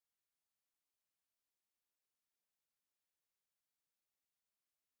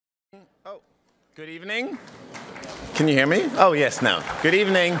Oh, good evening. Can you hear me? Oh, yes, now. Good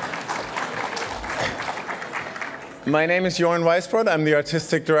evening. My name is Jorn Weisbrod. I'm the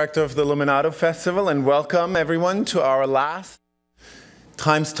artistic director of the Luminato Festival, and welcome everyone to our last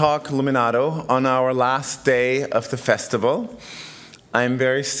TimesTalks Luminato on our last day of the festival. I'm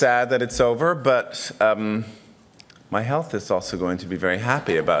very sad that it's over, but my health is also going to be very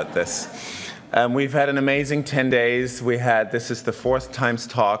happy about this. We've had an amazing 10 days. This is the fourth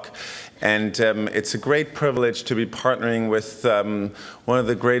TimesTalks, and it's a great privilege to be partnering with one of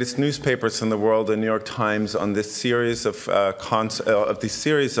the greatest newspapers in the world, the New York Times, on this series of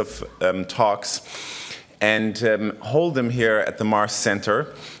talks, and hold them here at the Mars Center,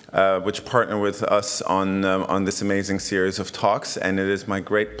 which partner with us on this amazing series of talks. And it is my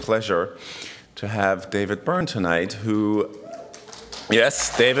great pleasure to have David Byrne tonight, who,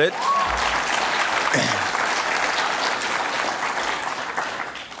 yes, David.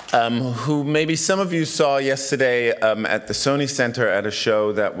 Who maybe some of you saw yesterday at the Sony Center at a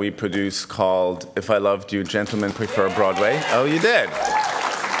show that we produced called If I Loved You, Gentlemen Prefer Broadway. Oh, you did.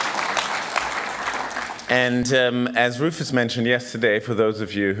 And as Rufus mentioned yesterday, for those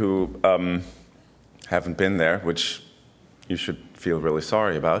of you who haven't been there, which you should feel really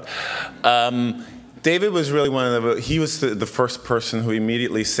sorry about, David was really he was the first person who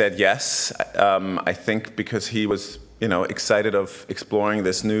immediately said yes, I think because he was excited of exploring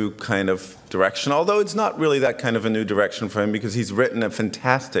this new kind of direction, although it's not really that kind of a new direction for him because he's written a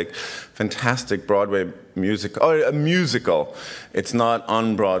fantastic Broadway a musical. It's not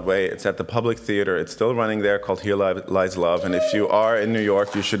on Broadway, it's at the Public Theater, it's still running there, called Here Lies Love, and if you are in New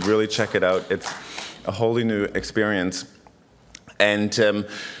York, you should really check it out. It's a wholly new experience. And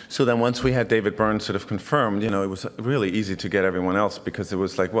so then once we had David Byrne sort of confirmed, it was really easy to get everyone else because it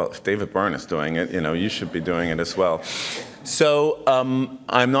was like, well, if David Byrne is doing it, you should be doing it as well. So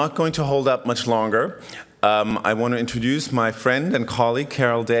I'm not going to hold up much longer. I want to introduce my friend and colleague,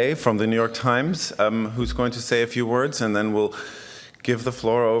 Carol Day from the New York Times, who's going to say a few words, and then we'll give the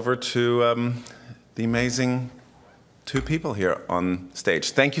floor over to the amazing two people here on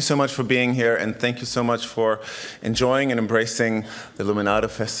stage. Thank you so much for being here, and thank you so much for enjoying and embracing the Luminato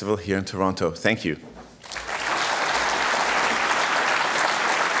Festival here in Toronto. Thank you.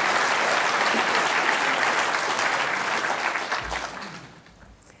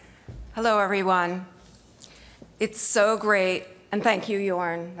 Hello, everyone. It's so great, and thank you,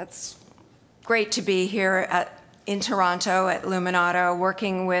 Jorn. It's great to be here in Toronto at Luminato,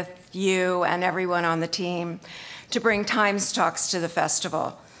 working with you and everyone on the team to bring TimesTalks to the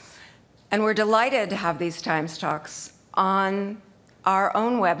festival. And we're delighted to have these TimesTalks on our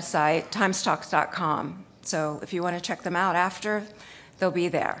own website, timestalks.com. So if you want to check them out after, they'll be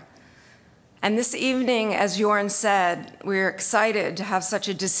there. And this evening, as Jorn said, we're excited to have such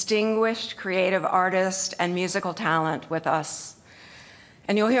a distinguished creative artist and musical talent with us.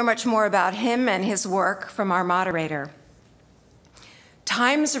 And you'll hear much more about him and his work from our moderator.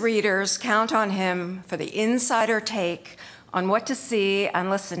 Times readers count on him for the insider take on what to see and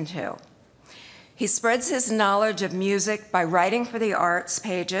listen to. He spreads his knowledge of music by writing for the arts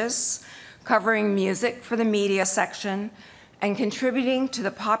pages, covering music for the media section, and contributing to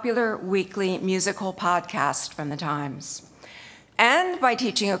the popular weekly musical podcast from the Times, and by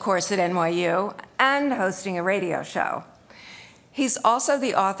teaching a course at NYU and hosting a radio show. He's also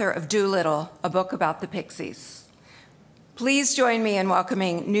the author of Doolittle, a book about the Pixies. Please join me in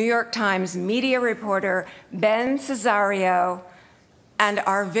welcoming New York Times media reporter Ben Sisario and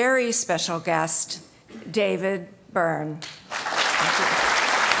our very special guest, David Byrne.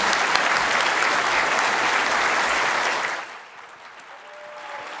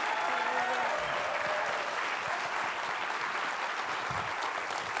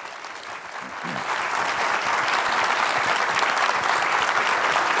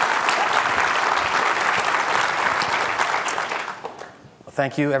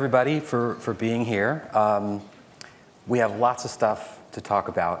 Thank you, everybody, for being here. We have lots of stuff to talk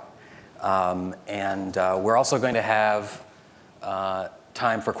about, and we're also going to have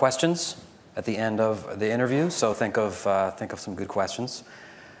time for questions at the end of the interview. So think of some good questions.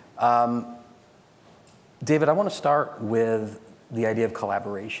 David, I want to start with the idea of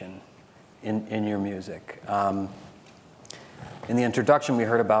collaboration in your music. In the introduction, we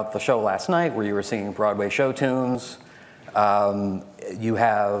heard about the show last night where you were singing Broadway show tunes. You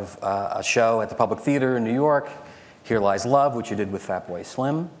have a show at the Public Theater in New York, Here Lies Love, which you did with Fatboy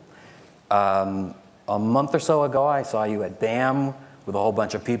Slim. A month or so ago, I saw you at BAM with a whole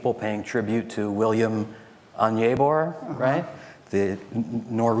bunch of people paying tribute to William Onyeabor, right? The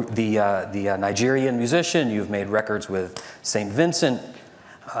Nigerian musician. You've made records with St. Vincent.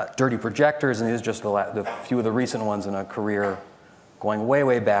 Dirty Projectors, and these are just the few of the recent ones in a career going way,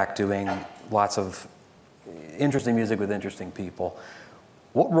 way back, doing lots of interesting music with interesting people.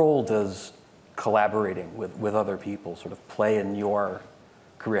 What role does collaborating with other people sort of play in your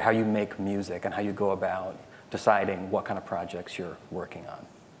career, how you make music and how you go about deciding what kind of projects you're working on?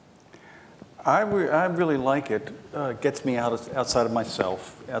 I really like it. It gets me outside of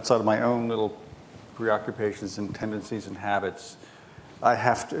myself, outside of my own little preoccupations and tendencies and habits.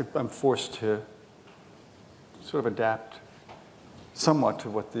 I'm forced to sort of adapt somewhat to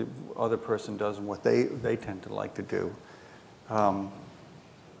what the other person does and what they tend to like to do.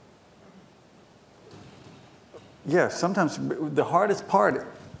 Yeah, sometimes the hardest part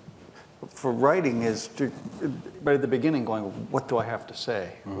for writing is right at the beginning going, what do I have to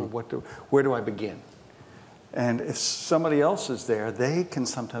say? Mm-hmm. Where do I begin? And if somebody else is there, they can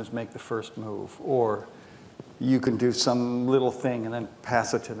sometimes make the first move, or you can do some little thing and then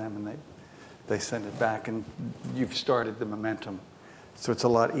pass it to them, and they send it back, and you've started the momentum. So it's a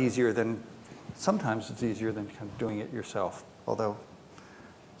lot easier than, sometimes it's easier than kind of doing it yourself, although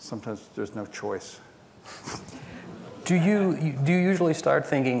sometimes there's no choice. Do you usually start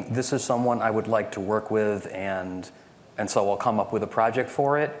thinking, this is someone I would like to work with, and so I'll come up with a project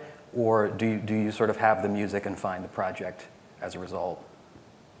for it? Or do you sort of have the music and find the project as a result?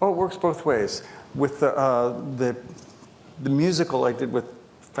 Oh, it works both ways. With the musical I did with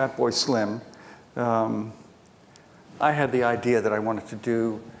Fatboy Slim, I had the idea that I wanted to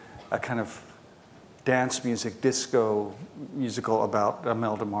do a kind of dance music, disco musical about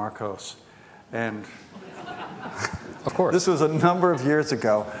Imelda Marcos. And of course. This was a number of years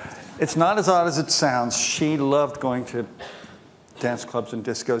ago. It's not as odd as it sounds. She loved going to dance clubs and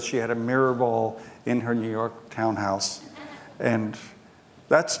discos. She had a mirror ball in her New York townhouse. And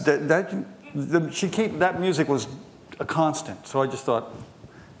that music was a constant. So I just thought,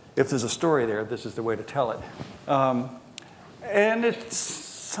 if there's a story there, this is the way to tell it. And at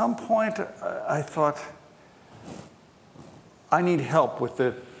some point, I thought, I need help with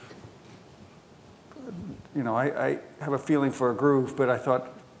the, I have a feeling for a groove, but I thought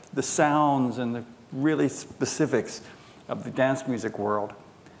the sounds and the really specifics of the dance music world,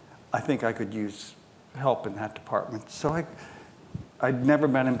 I think I could use help in that department. So I'd never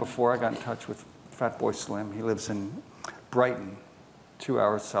met him before. I got in touch with Fatboy Slim. He lives in Brighton, 2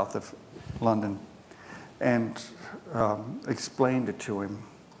 hours south of London, and explained it to him.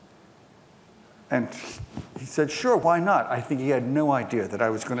 And he said, sure, why not? I think he had no idea that I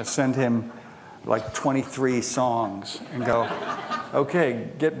was going to send him like 23 songs and go, okay,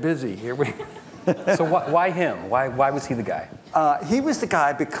 get busy, here we go. So why him? Why was he the guy? He was the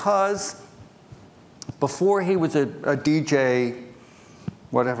guy because before he was a DJ,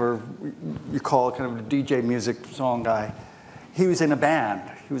 whatever you call it, kind of a DJ music song guy, he was in a band.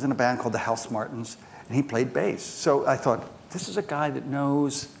 He was in a band called the House Martins, and he played bass. So I thought, this is a guy that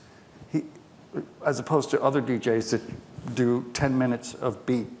knows, as opposed to other DJs that do 10 minutes of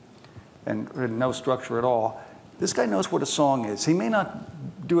beat and no structure at all. This guy knows what a song is. He may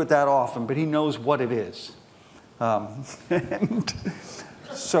not do it that often, but he knows what it is. And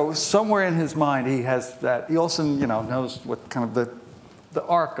so somewhere in his mind, he has that. He also, knows what kind of the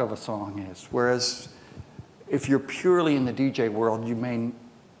arc of a song is. Whereas if you're purely in the DJ world,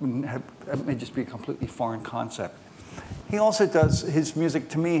 it may just be a completely foreign concept. He also does, his music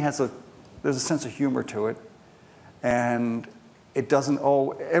to me there's a sense of humor to it. And it doesn't,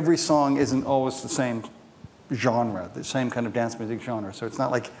 every song isn't always the same genre, the same kind of dance music genre. So it's not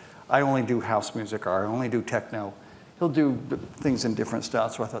like I only do house music or I only do techno. He'll do things in different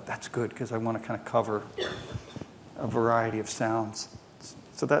styles. So I thought that's good because I want to kind of cover a variety of sounds.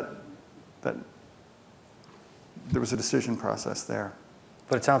 So that there was a decision process there.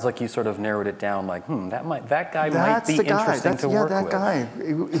 But it sounds like you sort of narrowed it down, like, that guy might be interesting to work with. Yeah, that guy.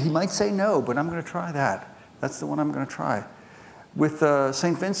 He might say no, but I'm going to try that. That's the one I'm going to try. With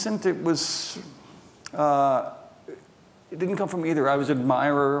St. Vincent, it was, it didn't come from either. I was an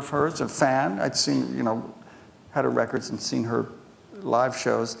admirer of hers, a fan. I'd seen, had her records and seen her live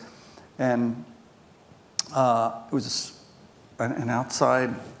shows. And it was an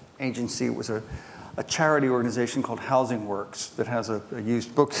outside agency. It was a charity organization called Housing Works that has a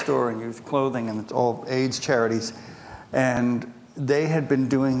used bookstore and used clothing, and it's all AIDS charities. And they had been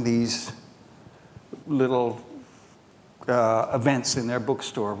doing these little events in their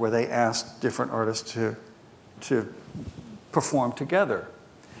bookstore where they asked different artists to perform together.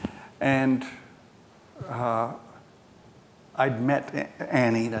 And I'd met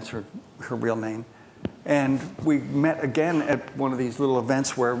Annie, that's her real name, and we met again at one of these little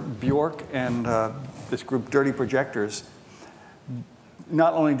events where Bjork and this group, Dirty Projectors,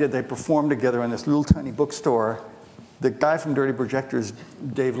 not only did they perform together in this little tiny bookstore, the guy from Dirty Projectors,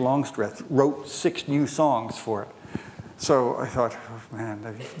 Dave Longstreth, wrote 6 new songs for it. So I thought, oh, man,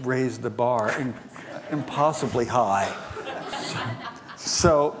 they've raised the bar impossibly high.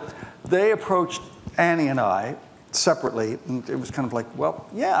 So they approached Annie and I separately, and it was kind of like, well,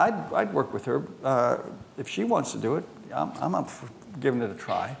 yeah, I'd work with her. If she wants to do it, I'm up for giving it a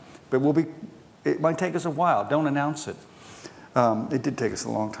try. But it might take us a while. Don't announce it. It did take us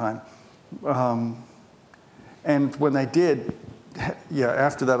a long time. And when they did, yeah,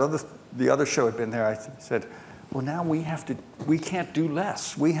 after the other show had been there, I said, well, now we can't do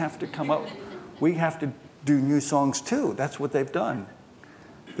less. We have to come up, we have to do new songs too. That's what they've done.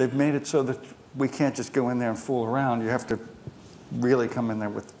 They've made it so that we can't just go in there and fool around. You have to really come in there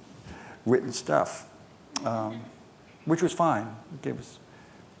with written stuff, which was fine. It gave us.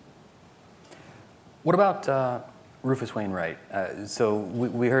 What about Rufus Wainwright? So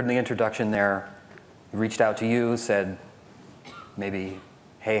we heard in the introduction there, he reached out to you, said maybe,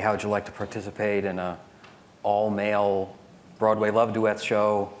 hey, how'd you like to participate in a all-male Broadway love duets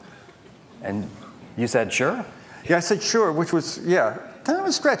show? And you said, sure? Yeah, I said sure, which was, yeah, kind of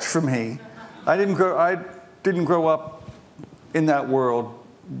a stretch for me. I didn't grow up in that world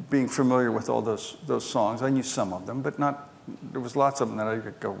being familiar with all those songs. I knew some of them, but not, there was lots of them that I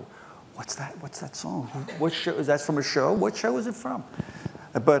could go, what's that song? What show, is that from a show? What show is it from?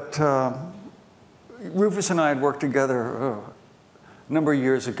 But Rufus and I had worked together a number of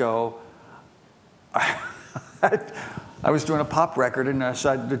years ago. I was doing a pop record, and I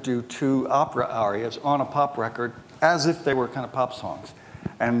decided to do 2 opera arias on a pop record as if they were kind of pop songs.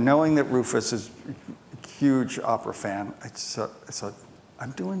 And knowing that Rufus is a huge opera fan, I said,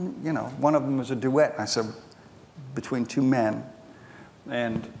 I'm doing, one of them was a duet. And I said, between 2 men.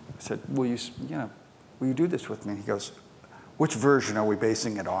 And I said, will you do this with me? And he goes, which version are we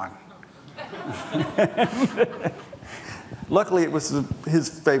basing it on? Luckily, it was his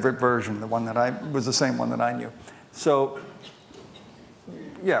favorite version, the one that was the same one that I knew. So,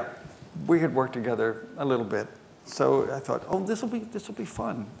 yeah, we had worked together a little bit. So I thought, oh, this will be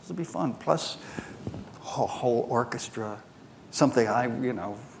fun. This will be fun. Plus, a whole orchestra, something I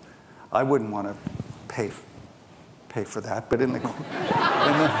wouldn't want to pay for that. But in the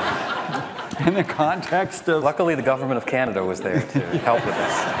context of, luckily, the government of Canada was there to help with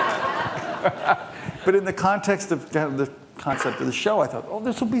this. But in the context of kind of the concept of the show, I thought, oh,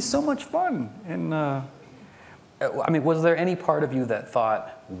 this will be so much fun. And I mean, was there any part of you that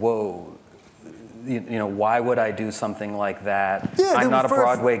thought, whoa, why would I do something like that? Yeah, I'm not a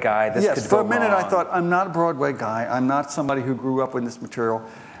Broadway guy. This could go wrong. For a minute I thought, I'm not a Broadway guy. I'm not somebody who grew up with this material,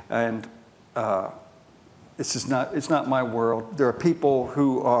 and it's not my world. There are people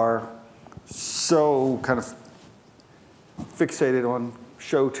who are so kind of fixated on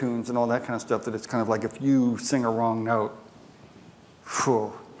show tunes and all that kind of stuff that it's kind of like if you sing a wrong note,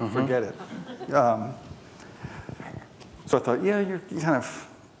 whew, forget it. So I thought, yeah, you're kind of,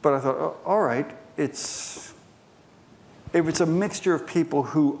 but I thought, oh, all right, if it's a mixture of people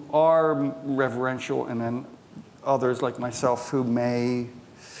who are reverential and then others like myself who may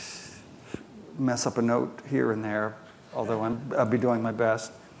mess up a note here and there, although I'll be doing my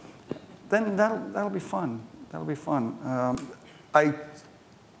best, then that'll be fun. That'll be fun.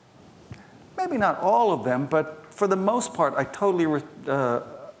 Maybe not all of them, but for the most part,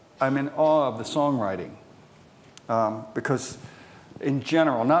 I'm in awe of the songwriting. Because in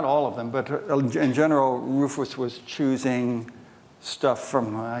general, not all of them, but in general, Rufus was choosing stuff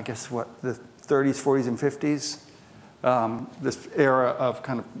from, I guess, the 30s, 40s, and 50s. This era of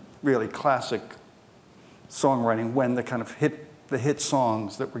kind of really classic songwriting when the kind of hit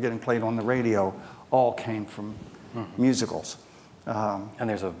songs that were getting played on the radio all came from musicals. And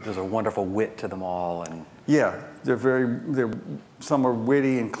there's a wonderful wit to them all. And yeah, some are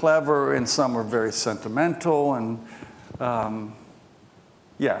witty and clever, and some are very sentimental, and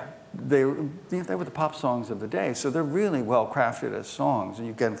yeah, they were the pop songs of the day. So they're really well crafted as songs. And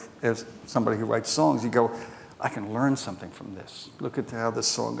you get, as somebody who writes songs, you go, I can learn something from this. Look at how this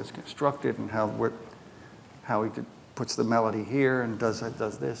song is constructed and how he puts the melody here and does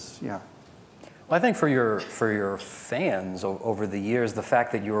this. Yeah. Well, I think for your fans over the years, the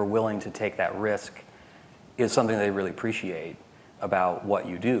fact that you were willing to take that risk is something they really appreciate about what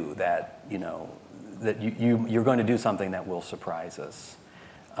you do. That you're going to do something that will surprise us.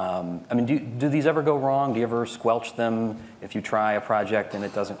 I mean, do these ever go wrong? Do you ever squelch them if you try a project and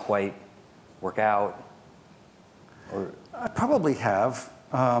it doesn't quite work out? Or I probably have.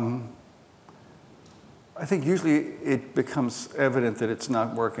 I think usually it becomes evident that it's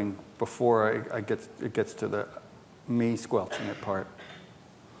not working before it gets to the me squelching it part.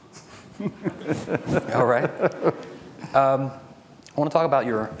 All right. I want to talk about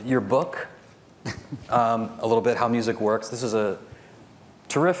your book a little bit, How Music Works. This is a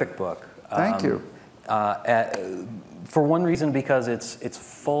terrific book. Thank you. For one reason, because it's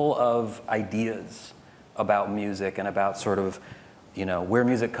full of ideas about music and about sort of, where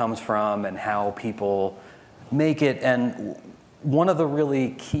music comes from and how people make it. And one of the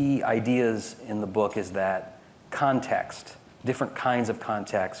really key ideas in the book is that context, different kinds of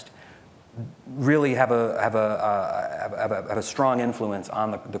context, really have a strong influence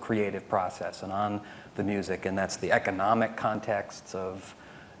on the creative process and on the music. And that's the economic contexts of,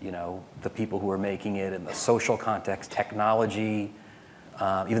 the people who are making it, and the social context, technology,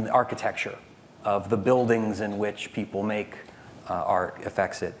 even the architecture of the buildings in which people make art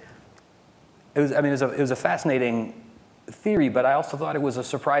affects it. It was a fascinating theory, but I also thought it was a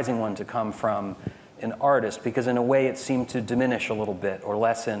surprising one to come from an artist, because in a way it seemed to diminish a little bit or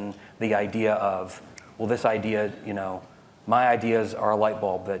lessen the idea of, well, this idea, my ideas are a light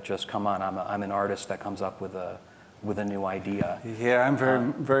bulb that just come on. I'm an artist that comes up with a new idea. Yeah,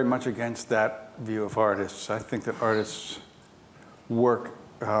 I'm very much against that view of artists. I think that artists work,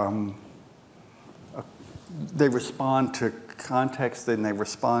 they respond to context, and they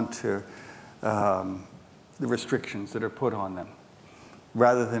respond to the restrictions that are put on them,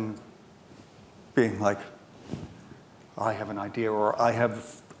 rather than being like, I have an idea, or I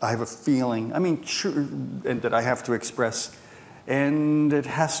have a feeling. I mean, sure, and that I have to express, and it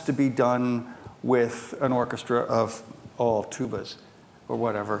has to be done with an orchestra of all tubas or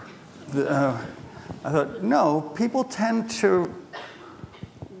whatever. I thought, no, people tend to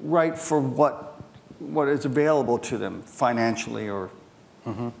write for what is available to them financially or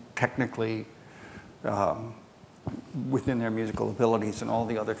technically, within their musical abilities and all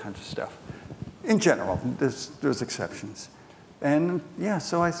the other kinds of stuff. In general, there's exceptions. And yeah,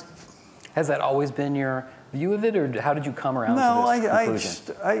 so I... Has that always been your view of it, or how did you come around to this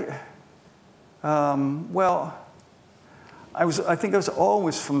conclusion? Well, I think I was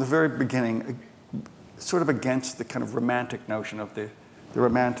always, from the very beginning, sort of against the kind of romantic notion of the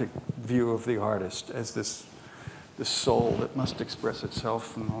romantic view of the artist as this soul that must express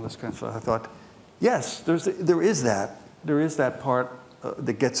itself and all this kind of stuff. I thought, yes, there is that part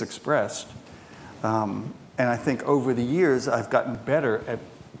that gets expressed. And I think over the years, I've gotten better at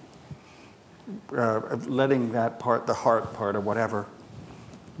letting that part, the heart part or whatever,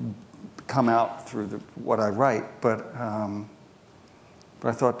 come out through what I write. But I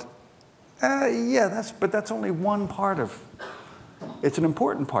thought, yeah, that's only one part of. It's an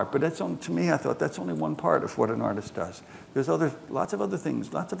important part, but to me, I thought that's only one part of what an artist does. There's lots of other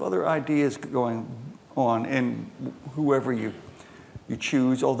things, lots of other ideas going on in whoever you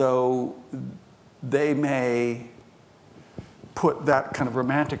choose, although they may put that kind of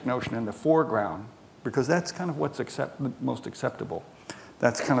romantic notion in the foreground, because that's kind of what's most acceptable.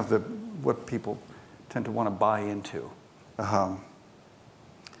 That's kind of what people tend to want to buy into.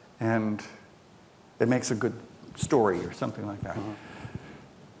 And it makes a good story or something like that.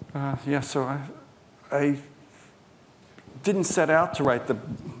 Yeah, so I didn't set out to write the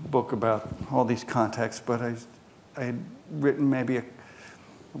book about all these contexts, but I had written maybe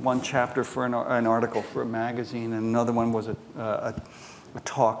one chapter for an article for a magazine, and another one was a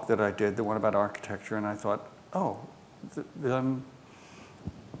talk that I did, the one about architecture, and I thought, oh,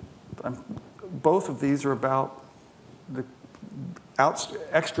 both of these are about the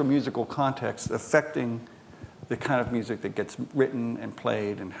extra musical context affecting the kind of music that gets written and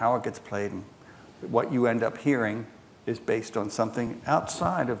played and how it gets played, and what you end up hearing is based on something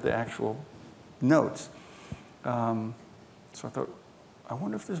outside of the actual notes. So I thought, I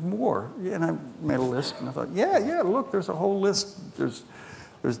wonder if there's more. Yeah, and I made a list, and I thought, yeah, look, there's a whole list. There's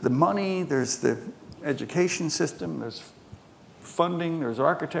the money, there's the education system, there's funding, there's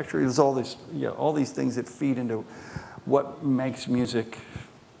architecture, there's all these things that feed into what makes music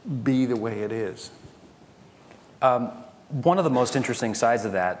be the way it is. One of the most interesting sides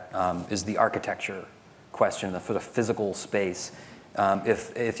of that is the architecture question, the physical space.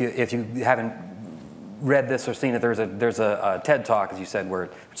 If you haven't read this or seen it, there's a TED Talk, as you said, where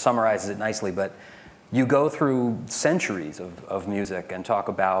it summarizes it nicely, but you go through centuries of music and talk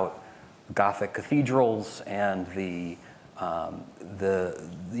about Gothic cathedrals and even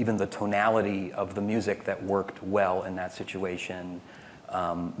the tonality of the music that worked well in that situation.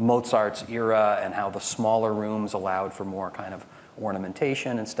 Mozart's era and how the smaller rooms allowed for more kind of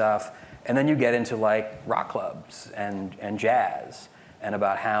ornamentation and stuff. And then you get into like rock clubs and jazz, and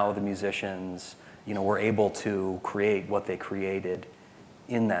about how the musicians were able to create what they created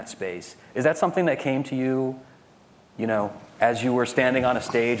in that space. Is that something that came to you, as you were standing on a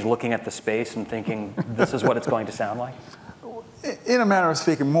stage looking at the space and thinking, this is what it's going to sound like? In a manner of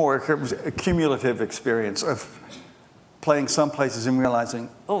speaking, more, it was a cumulative experience of playing some places and realizing,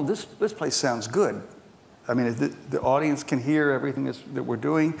 oh, this place sounds good. I mean, the audience can hear everything that we're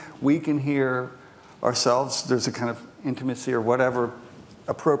doing. We can hear ourselves. There's a kind of intimacy or whatever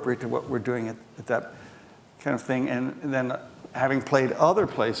appropriate to what we're doing at that kind of thing. And then having played other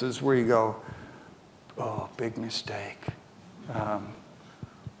places where you go, oh, big mistake.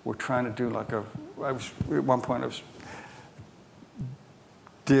 We're trying to do like at one point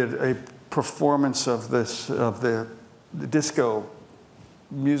did a performance of the disco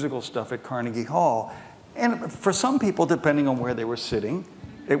musical stuff at Carnegie Hall. And for some people, depending on where they were sitting,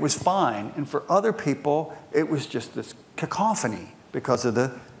 it was fine. And for other people, it was just this cacophony because of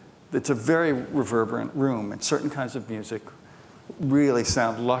it's a very reverberant room, and certain kinds of music really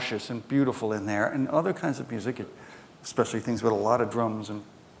sound luscious and beautiful in there, and other kinds of music, especially things with a lot of drums and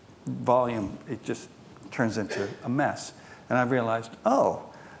volume, it just turns into a mess. And I realized, oh,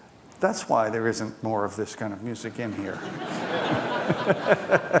 that's why there isn't more of this kind of music in here.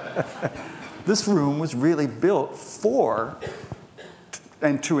 This room was really built for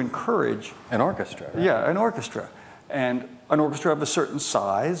and to encourage an orchestra. Right? Yeah, an orchestra. And an orchestra of a certain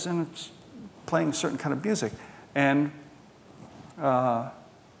size, and it's playing a certain kind of music. And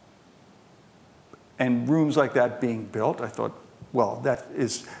rooms like that being built, I thought, well, that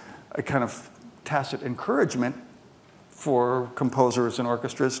is a kind of tacit encouragement for composers and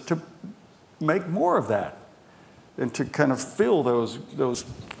orchestras to make more of that and to kind of fill those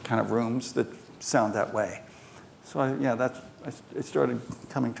kind of rooms that sound that way. So it started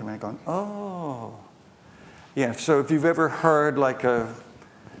coming to me going, oh. Yeah, so if you've ever heard like a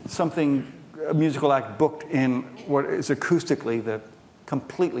musical act booked in what is acoustically the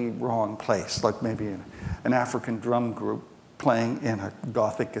completely wrong place, like maybe an African drum group playing in a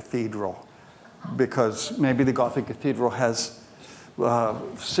Gothic cathedral, because maybe the Gothic cathedral has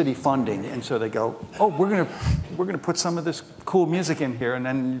city funding, and so they go, oh, we're gonna put some of this cool music in here, and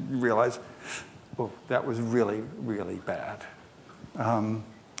then you realize, oh, that was really, really bad.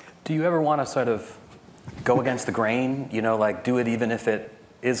 Do you ever want to sort of go against the grain, like do it even if it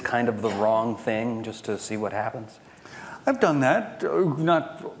is kind of the wrong thing, just to see what happens? I've done that,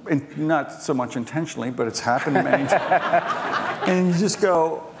 not so much intentionally, but it's happened many times. And you just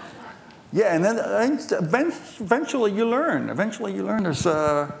go, yeah, and then eventually you learn. Eventually you learn. There's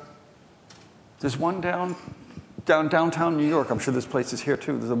one downtown New York. I'm sure this place is here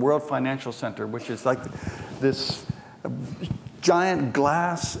too. There's a World Financial Center, which is like this giant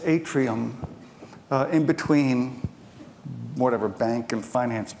glass atrium in between whatever bank and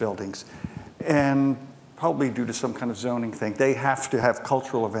finance buildings. And probably due to some kind of zoning thing, they have to have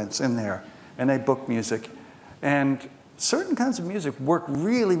cultural events in there, and they book music. And certain kinds of music work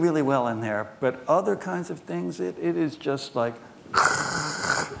really, really well in there, but other kinds of things, it is just like,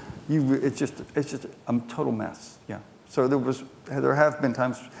 it's just a total mess. Yeah. So there have been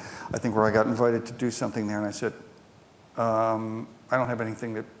times, I think, where I got invited to do something there, and I said, I don't have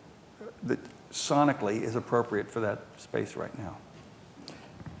anything that sonically is appropriate for that space right now.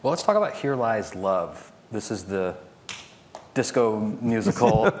 Well, let's talk about Here Lies Love. This is the disco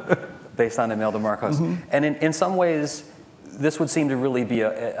musical based on Imelda Marcos. Mm-hmm. And in some ways, this would seem to really be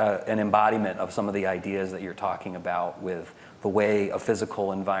an embodiment of some of the ideas that you're talking about with the way a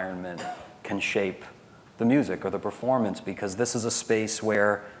physical environment can shape the music or the performance, because this is a space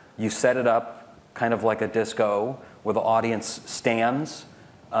where you set it up kind of like a disco, where the audience stands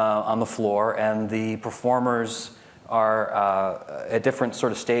on the floor and the performers are at different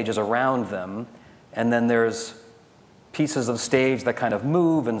sort of stages around them. And then there's pieces of stage that kind of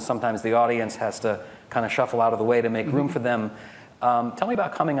move, and sometimes the audience has to kind of shuffle out of the way to make room for them. Tell me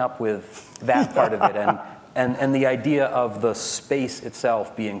about coming up with that part of it and the idea of the space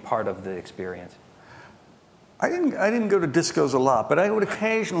itself being part of the experience. I didn't go to discos a lot, but I would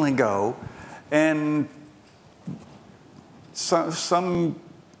occasionally go, and some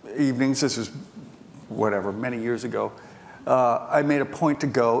evenings, this is whatever, many years ago, I made a point to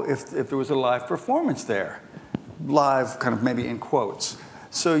go if there was a live performance there. Live, kind of maybe in quotes.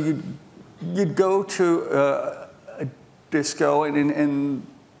 So you'd go to a disco, and in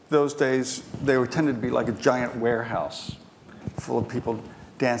those days, they tended to be like a giant warehouse full of people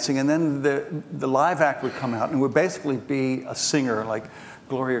dancing, and then the live act would come out, and it would basically be a singer like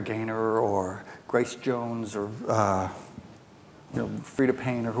Gloria Gaynor or Grace Jones or Frida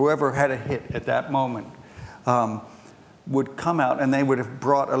Payne or whoever had a hit at that moment. Would come out, and they would have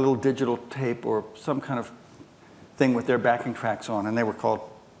brought a little digital tape or some kind of thing with their backing tracks on, and they were called,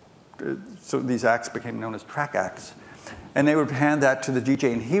 so these acts became known as track acts. And they would hand that to the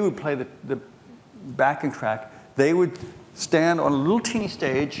DJ, and he would play the backing track. They would stand on a little teeny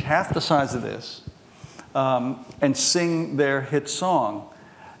stage, half the size of this, and sing their hit song.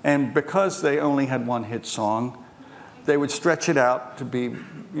 And because they only had one hit song, they would stretch it out to be,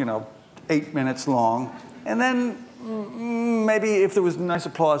 8 minutes long. And then maybe if there was nice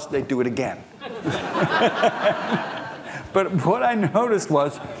applause, they'd do it again. But what I noticed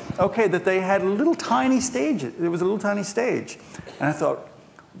was, okay, that they had little tiny stages. There was a little tiny stage. And I thought,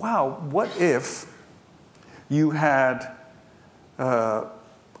 wow, what if you had a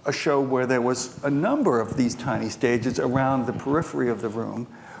show where there was a number of these tiny stages around the periphery of the room,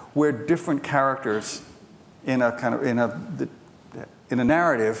 where different characters in a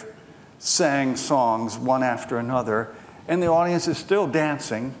narrative sang songs one after another, and the audience is still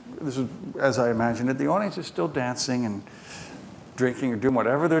dancing. This is as I imagined it. The audience is still dancing and drinking or doing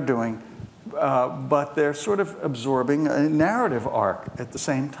whatever they're doing, but they're sort of absorbing a narrative arc at the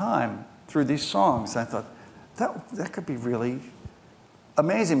same time through these songs. I thought that could be really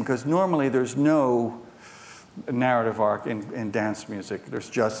amazing, because normally there's no narrative arc in dance music. There's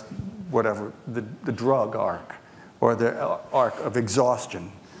just whatever, the drug arc or the arc of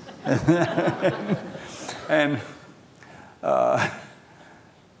exhaustion. And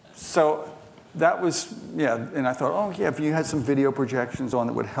so that was, and I thought, oh yeah, if you had some video projections on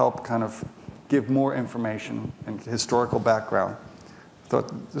that would help kind of give more information and historical background, I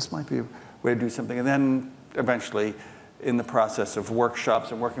thought this might be a way to do something. And then eventually, in the process of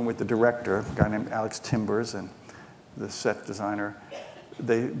workshops and working with the director, a guy named Alex Timbers, and the set designer,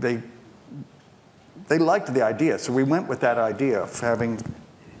 they liked the idea. So we went with that idea of having,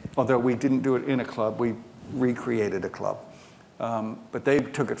 although we didn't do it in a club, we recreated a club. But they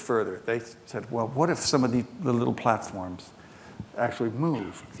took it further. They said, well, what if some of the little platforms actually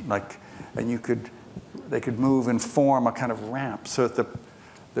moved? And they could move and form a kind of ramp so that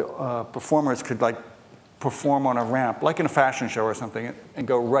the performers could perform on a ramp, like in a fashion show or something, and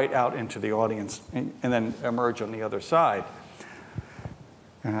go right out into the audience and then emerge on the other side.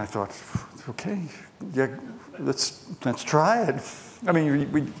 And I thought, okay, yeah, let's try it. I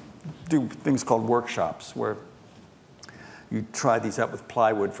mean, we do things called workshops where you try these out with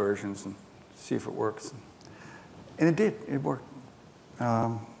plywood versions and see if it works. And it did, it worked.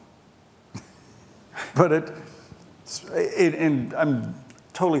 But and I'm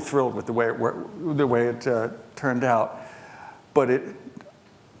totally thrilled with the way it turned out. But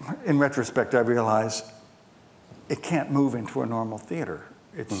in retrospect, I realized it can't move into a normal theater.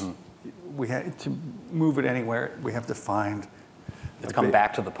 It's we had to move it anywhere. We have to find. It's come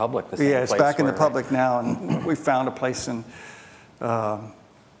back to the public. The same it's back in the public now, and we found a place in San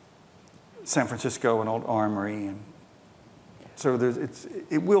Francisco, an old armory, and so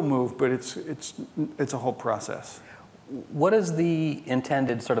it will move, but it's a whole process. What is the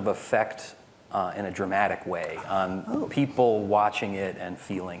intended sort of effect in a dramatic way on people watching it and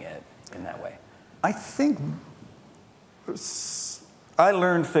feeling it in that way? I think I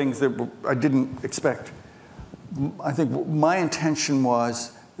learned things that I didn't expect. I think my intention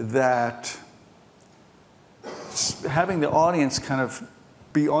was that having the audience kind of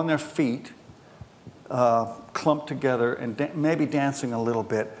be on their feet, clumped together, and maybe dancing a little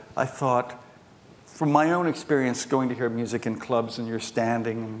bit. I thought, from my own experience going to hear music in clubs and you're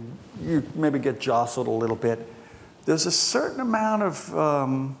standing and you maybe get jostled a little bit, there's a certain amount of,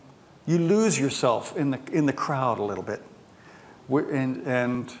 you lose yourself in the crowd a little bit.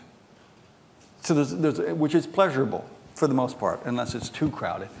 And so which is pleasurable for the most part, unless it's too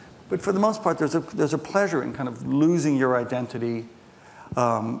crowded. But for the most part, there's a pleasure in kind of losing your identity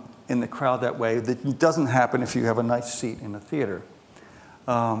in the crowd that way that doesn't happen if you have a nice seat in a theater.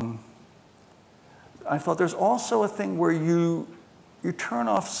 I thought there's also a thing where you turn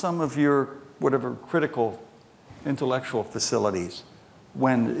off some of your whatever critical, intellectual facilities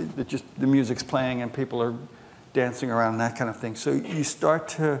when the music's playing and people are dancing around and that kind of thing. So you start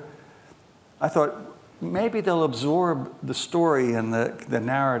to, I thought maybe they'll absorb the story and the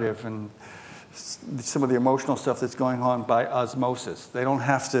narrative and some of the emotional stuff that's going on by osmosis. They don't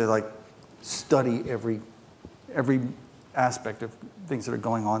have to study every aspect of things that are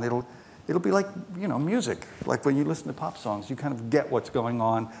going on. It'll be like, music. Like when you listen to pop songs, you kind of get what's going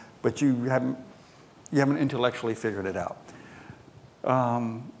on, but you haven't intellectually figured it out.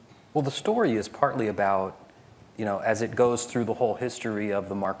 Well, the story is partly about, as it goes through the whole history of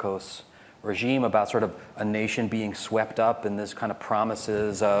the Marcos regime, about sort of a nation being swept up in this kind of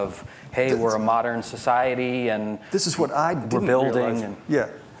promises of, hey, we're a modern society and this is what I didn't we're building. Realize. And, yeah.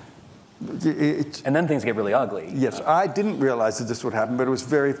 And then things get really ugly. Yes, I didn't realize that this would happen, but it was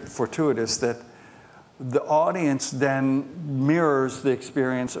very fortuitous that the audience then mirrors the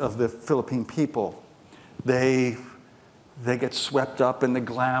experience of the Philippine people. They get swept up in the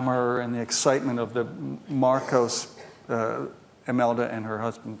glamour and the excitement of the Marcos, Imelda and her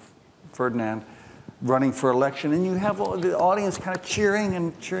husband Ferdinand running for election, and you have the audience kind of cheering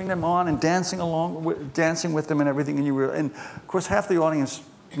them on and dancing with them and everything. And of course, half the audience,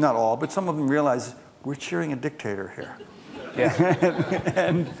 not all, but some of them realize we're cheering a dictator here.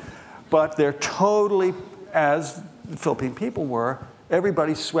 Yeah. But they're totally, as the Philippine people were,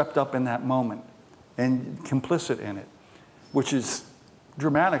 everybody's swept up in that moment and complicit in it, which is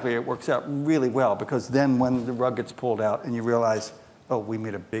dramatically, it works out really well, because then when the rug gets pulled out and you realize, oh, we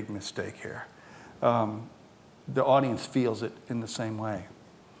made a big mistake here, the audience feels it in the same way.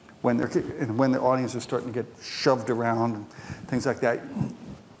 When the audience is starting to get shoved around and things like that,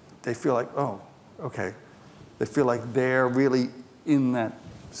 they feel like, oh, okay. They feel like they're really in that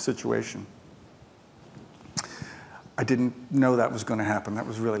situation. I didn't know that was going to happen. That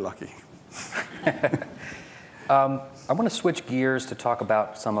was really lucky. I want to switch gears to talk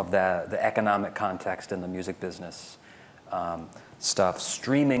about some of the economic context in the music business stuff.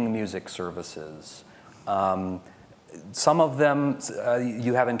 Streaming music services. Some of them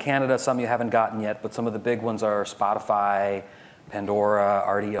you have in Canada, some you haven't gotten yet, but some of the big ones are Spotify, Pandora,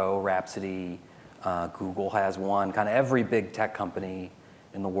 RDO, Rhapsody. Google has one. Kind of every big tech company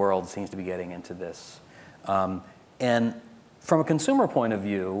in the world seems to be getting into this. And from a consumer point of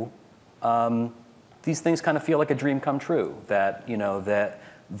view, these things kind of feel like a dream come true. That that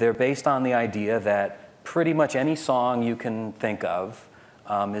they're based on the idea that pretty much any song you can think of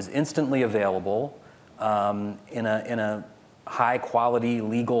is instantly available in a high quality,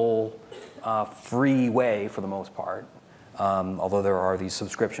 legal, free way for the most part. Although there are these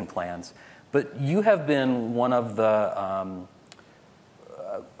subscription plans. But you have been one of the,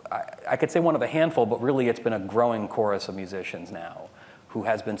 I could say one of a handful, but really it's been a growing chorus of musicians now who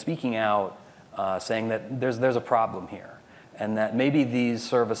has been speaking out, saying that there's a problem here, and that maybe these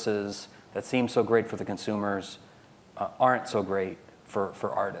services that seem so great for the consumers aren't so great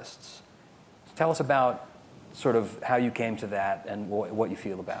for artists. Tell us about sort of how you came to that and what you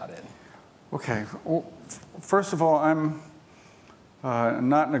feel about it. Okay. Well, first of all, I'm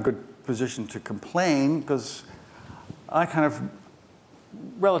not in a good position to complain, because I kind of,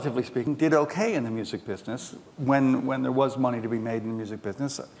 relatively speaking, did okay in the music business. When there was money to be made in the music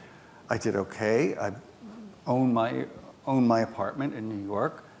business, I did okay. I own my apartment in New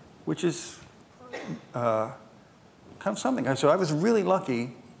York, which is kind of something. So I was really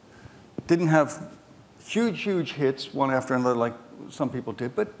lucky. Didn't have huge hits one after another like some people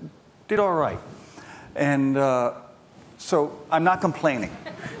did, but did all right. And so I'm not complaining.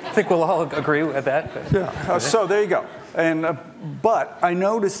 I think we'll all agree with that. Yeah. So there you go. And but I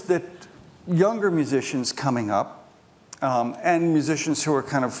noticed that younger musicians coming up, and musicians who are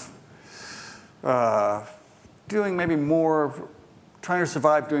kind of doing maybe more, trying to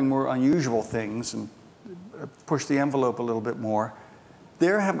survive doing more unusual things and push the envelope a little bit more,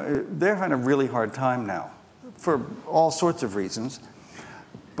 they're having a really hard time now for all sorts of reasons.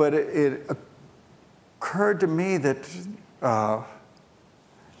 But it occurred to me that,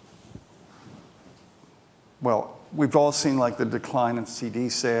 well, we've all seen like the decline in CD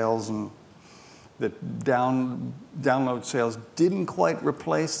sales, and that download sales didn't quite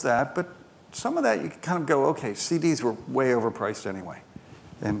replace that, but some of that you kind of go, okay, CDs were way overpriced anyway,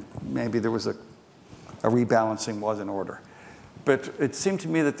 and maybe there was a rebalancing was in order. But it seemed to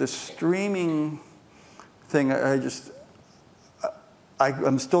me that the streaming thing,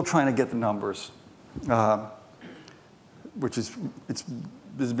 I'm still trying to get the numbers, this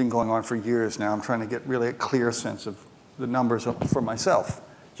has been going on for years now. I'm trying to get really a clear sense of the numbers for myself,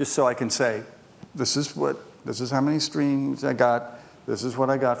 just so I can say, this is how many streams I got, this is what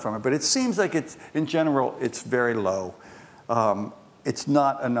I got from it. But it seems like in general, it's very low. It's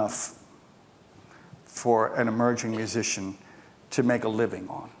not enough for an emerging musician to make a living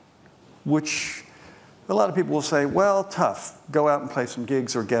on, which a lot of people will say, well, tough. Go out and play some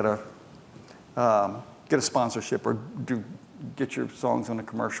gigs, or get a sponsorship, or get your songs on a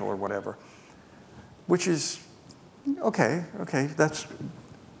commercial or whatever, which is okay. That's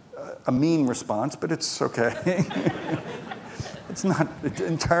a mean response, but it's okay. It's not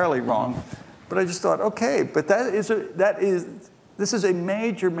entirely wrong, but I just thought, okay, but this is a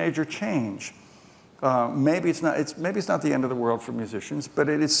major change. Maybe it's not the end of the world for musicians, but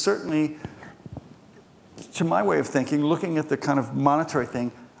it is certainly, to my way of thinking, looking at the kind of monetary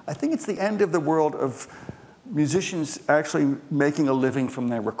thing, I think it's the end of the world of musicians actually making a living from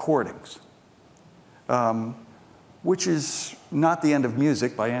their recordings, which is not the end of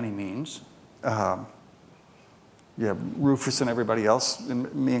music by any means. yeah, Rufus and everybody else,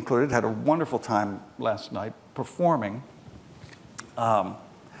 and me included, had a wonderful time last night performing.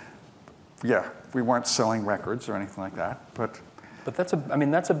 Yeah, we weren't selling records or anything like that, but that's a, I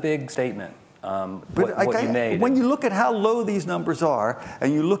mean, that's a big statement. What you made. When you look at how low these numbers are,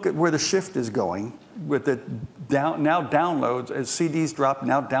 and you look at where the shift is going, with the now downloads, as CDs drop,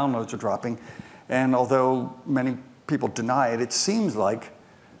 now downloads are dropping, and although many people deny it, it seems like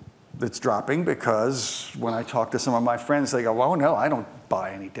it's dropping, because when I talk to some of my friends, they go, well, no, I don't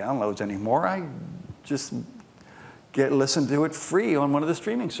buy any downloads anymore. I just listen to it free on one of the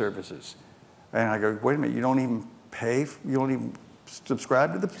streaming services. And I go, wait a minute, you don't even pay, you don't even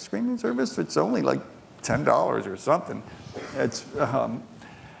subscribe to the streaming service? It's only like $10 or something. It's,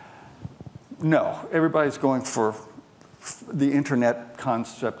 no, everybody's going for the internet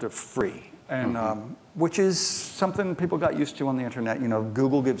concept of free, and which is something people got used to on the internet. You know,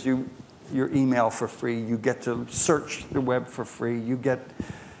 Google gives you your email for free. You get to search the web for free. You get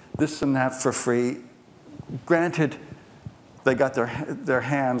this and that for free. Granted, they got their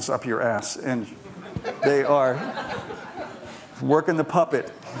hands up your ass, and they are working the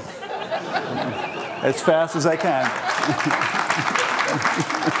puppet as fast as I can.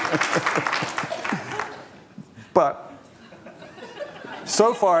 But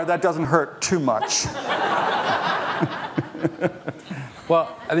so far, that doesn't hurt too much.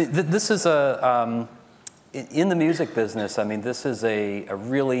 Well, I mean, this is in the music business, I mean, this is a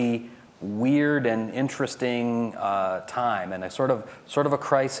really weird and interesting time, and a sort of a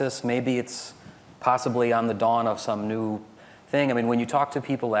crisis. Maybe it's possibly on the dawn of some new thing. I mean, when you talk to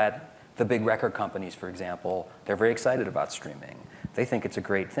people at the big record companies, for example, they're very excited about streaming. They think it's a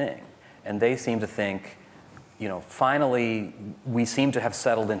great thing, and they seem to think, you know, finally we seem to have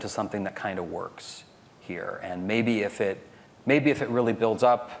settled into something that kind of works here, and maybe if it really builds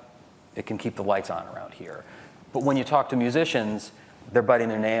up, it can keep the lights on around here. But when you talk to musicians, they're biting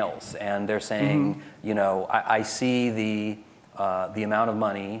their nails, and they're saying, you know, I see the amount of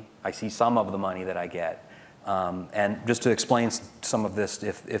money, I see some of the money that I get. And just to explain some of this,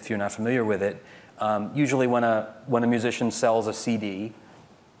 if you're not familiar with it, usually when a musician sells a CD,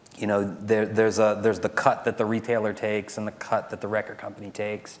 you know, there's the cut that the retailer takes and the cut that the record company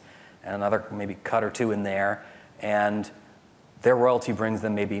takes, and another maybe cut or two in there, and their royalty brings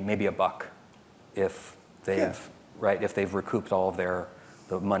them maybe $1 if they've if they've recouped all of the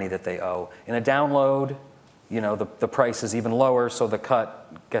money that they owe. In a download, you know, the price is even lower, so the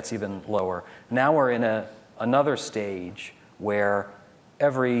cut gets even lower. Now we're in another stage where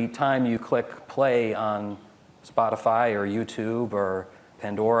every time you click play on Spotify or YouTube or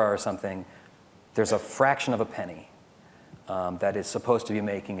Pandora or something, there's a fraction of a penny that is supposed to be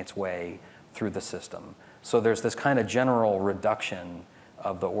making its way through the system. So there's this kind of general reduction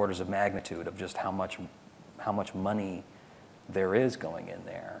of the orders of magnitude of just how much money there is going in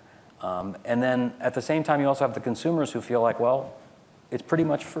there. And then at the same time, you also have the consumers who feel like, well, it's pretty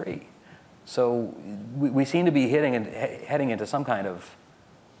much free. So we seem to be heading into some kind of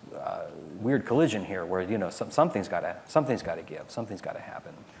weird collision here, where, you know, something's got to give, something's got to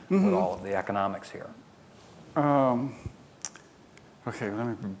happen with all of the economics here. Okay,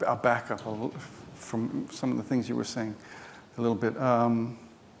 I'll back up a little from some of the things you were saying a little bit. I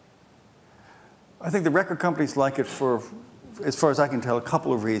think the record companies like it for, as far as I can tell, a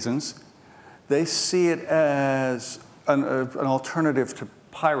couple of reasons. They see it as an alternative to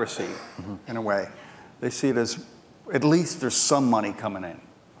piracy, in a way. They see it as, at least there's some money coming in.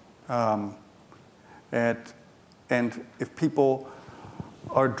 And if people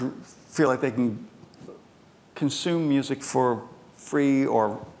feel like they can consume music for free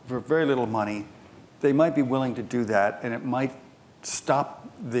or for very little money, they might be willing to do that, and it might stop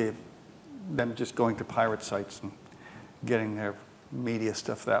them just going to pirate sites and getting their media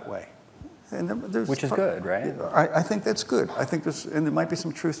stuff that way. And which is good, right? I think that's good. I think and there might be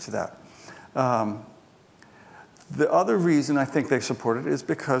some truth to that. The other reason I think they support it is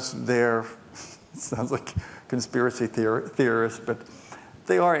because they're, it sounds like conspiracy theorists, but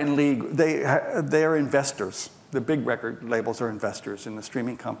they are in league, they are investors. The big record labels are investors in the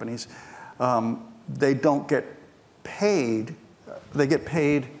streaming companies. They don't get paid, they get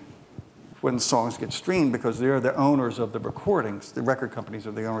paid when songs get streamed because they're the owners of the recordings. The record companies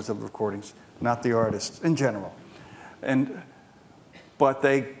are the owners of the recordings, not the artists in general.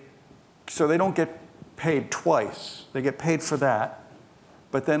 So they don't get paid twice. They get paid for that,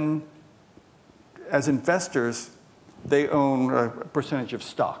 but then as investors, they own a percentage of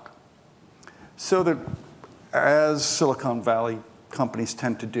stock. So that, as Silicon Valley companies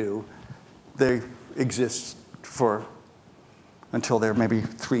tend to do, they exist until they're maybe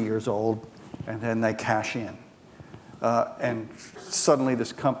 3 years old, and then they cash in. and suddenly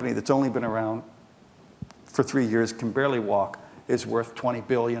this company that's only been around for 3 years, can barely walk, is worth $20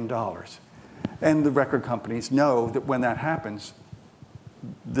 billion. And the record companies know that when that happens,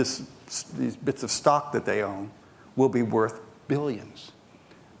 these bits of stock that they own will be worth billions.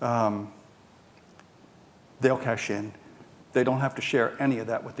 They'll cash in. They don't have to share any of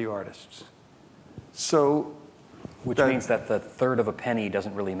that with the artists. So, which means that the third of a penny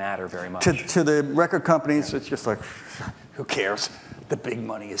doesn't really matter very much. To the record companies, it's just like, who cares? The big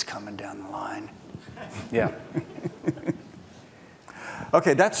money is coming down the line. Yeah.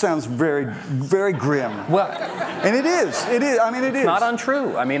 Okay, that sounds very, very grim. Well, and it is. It is. I mean, it is. It's not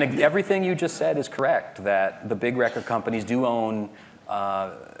untrue. I mean, everything you just said is correct. That the big record companies do own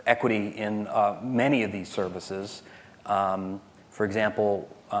equity in many of these services. For example,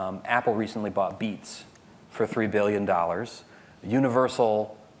 Apple recently bought Beats for $3 billion.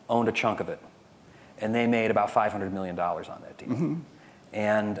 Universal owned a chunk of it, and they made about $500 million on that deal. Mm-hmm.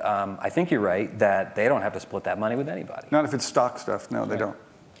 And I think you're right that they don't have to split that money with anybody. Not if it's stock stuff. No, they don't.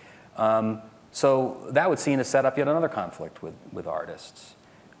 So that would seem to set up yet another conflict with artists.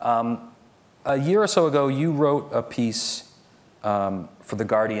 A year or so ago, you wrote a piece for The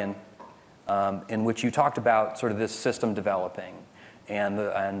Guardian in which you talked about sort of this system developing and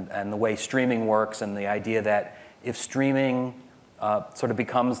the way streaming works, and the idea that if streaming sort of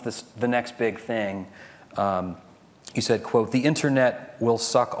becomes the next big thing, you said, quote, "The internet will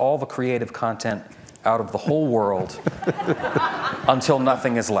suck all the creative content out of the whole world until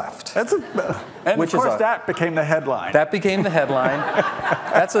nothing is left." And of course that became the headline. That became the headline.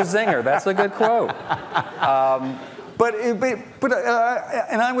 That's a zinger. That's a good quote.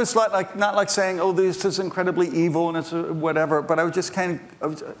 And I was not like saying, oh, this is incredibly evil and it's whatever, but I was just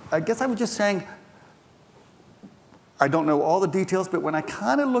I guess I was just saying, I don't know all the details, but when I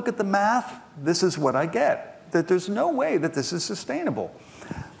kind of look at the math, this is what I get. That there's no way that this is sustainable.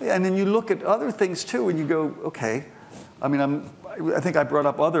 And then you look at other things too, and you go, okay, I mean, I think I brought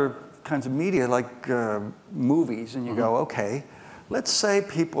up other kinds of media, like movies, and you go, okay, let's say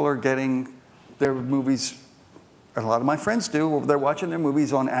people are getting their movies, and a lot of my friends do, they're watching their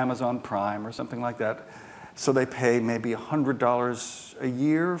movies on Amazon Prime or something like that, so they pay maybe $100 a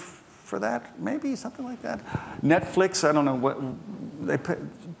year for that, maybe something like that. Netflix, I don't know what, they pay.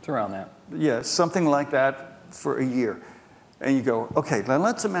 It's around that. Yeah, something like that for a year. And you go, okay, now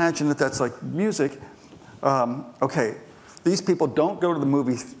let's imagine that that's like music. Okay, these people don't go to the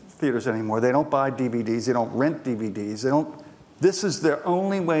movie theaters anymore. They don't buy DVDs. They don't rent DVDs. This is their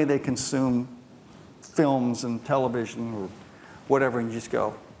only way they consume films and television or whatever. And you just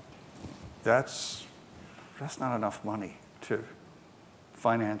go, that's not enough money to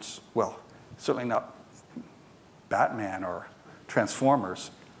finance, well, certainly not Batman or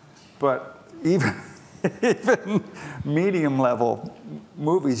Transformers, but even medium level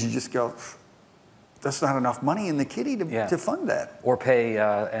movies, you just go, that's not enough money in the kitty to fund that. Or pay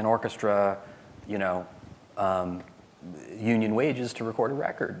an orchestra, union wages to record a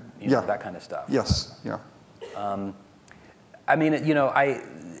record, know, that kind of stuff. Yes, yeah. I mean,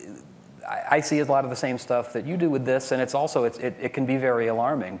 I see a lot of the same stuff that you do with this, and it's also, it can be very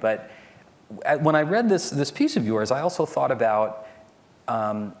alarming. But when I read this piece of yours, I also thought about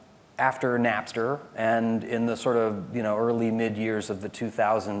after Napster and in the sort of early mid years of the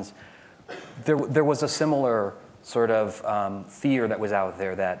 2000s, there was a similar sort of fear that was out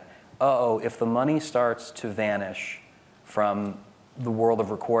there that, if the money starts to vanish from the world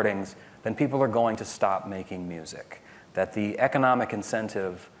of recordings, then people are going to stop making music, that the economic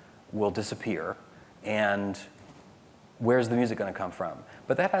incentive will disappear, and where's the music going to come from?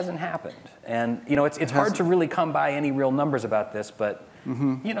 But that hasn't happened. And it's hard to really come by any real numbers about this, but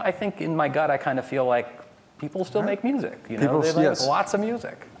I think in my gut I kind of feel like people still make music. They make lots of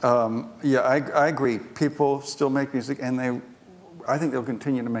music. Yeah, I agree. People still make music, and I think they'll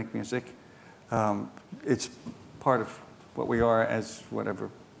continue to make music. It's part of what we are as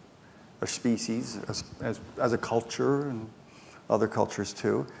a species, as a culture, and other cultures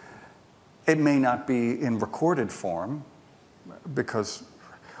too. It may not be in recorded form,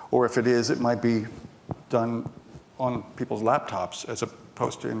 or if it is, it might be done on people's laptops as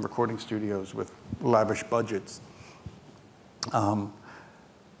opposed to in recording studios with lavish budgets.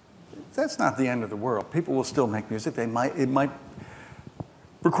 That's not the end of the world. People will still make music.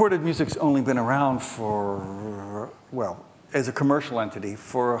 Recorded music's only been around for, as a commercial entity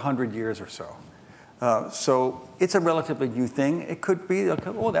for 100 years or so. So it's a relatively new thing. It could be,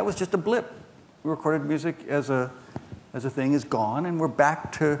 that was just a blip. Recorded music as a thing is gone, and we're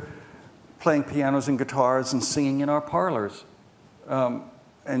back to playing pianos and guitars and singing in our parlors,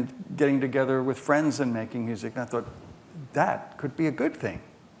 and getting together with friends and making music. And I thought, that could be a good thing.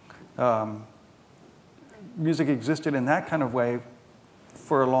 Music existed in that kind of way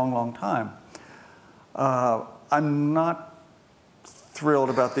for a long, long time. I'm not thrilled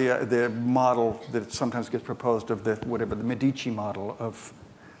about the model that sometimes gets proposed of the Medici model of,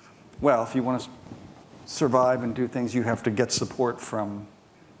 well, if you want to survive and do things, you have to get support from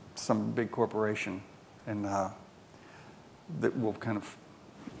some big corporation, and that will kind of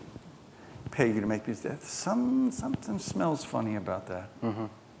pay you to make music. Something smells funny about that. Mm-hmm.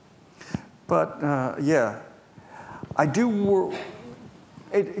 But yeah, I do.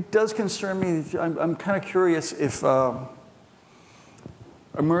 It does concern me. I'm kind of curious if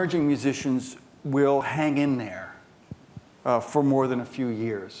emerging musicians will hang in there for more than a few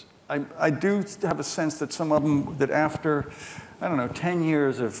years. I do have a sense that some of them, that after, I don't know, 10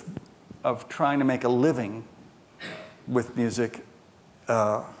 years of trying to make a living with music in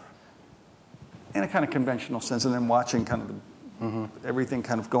a kind of conventional sense, and then watching kind of everything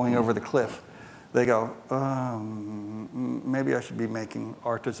kind of going over the cliff, they go, maybe I should be making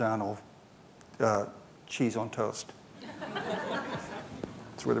artisanal cheese on toast.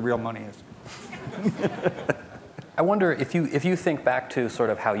 That's where the real money is. I wonder if you think back to sort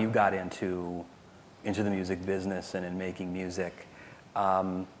of how you got into the music business and in making music,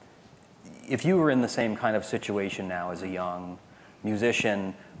 if you were in the same kind of situation now as a young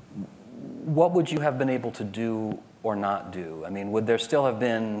musician, what would you have been able to do or not do? I mean, would there still have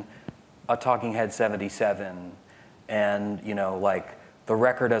been a Talking Head 77 and, you know, like the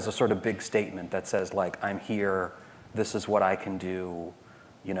record as a sort of big statement that says, like, I'm here, this is what I can do,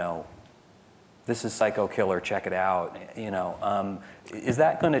 you know, this is Psycho Killer, check it out, you know, is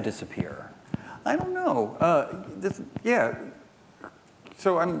that going to disappear? I don't know. Yeah.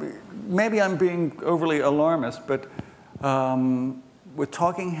 So maybe I'm being overly alarmist, but with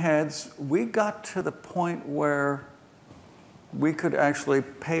Talking Heads, we got to the point where we could actually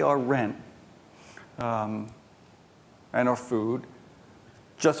pay our rent and our food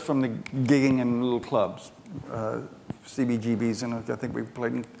just from the gigging in little clubs, CBGBs, and I think we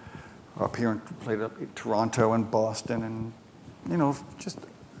played up here and played up in Toronto and Boston, and you know, just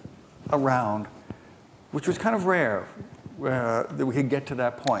around, which was kind of rare that we could get to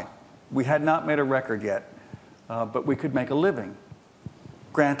that point. We had not made a record yet, but we could make a living.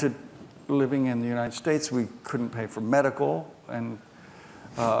 Granted, living in the United States, we couldn't pay for medical, and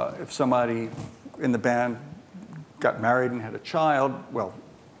if somebody in the band got married and had a child, well,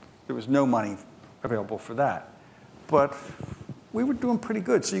 there was no money available for that. But we were doing pretty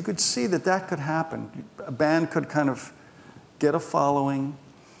good, so you could see that that could happen. A band could kind of get a following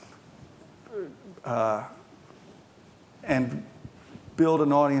and build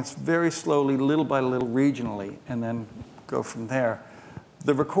an audience very slowly, little by little, regionally, and then go from there.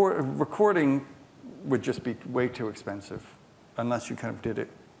 The recording would just be way too expensive, unless you kind of did it,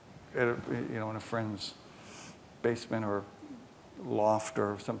 at you know, in a friend's basement or loft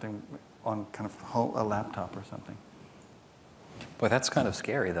or something on kind of a laptop or something. Boy, that's kind of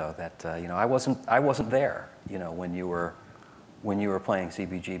scary, though. That you know, I wasn't there, you know, when you were playing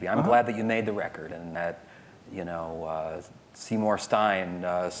CBGB. I'm glad that you made the record, and that, you know, Seymour Stein,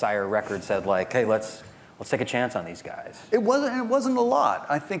 Sire Records, said, like, hey, let's take a chance on these guys. It wasn't a lot.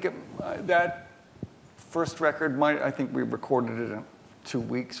 I think that first record I think we recorded it in 2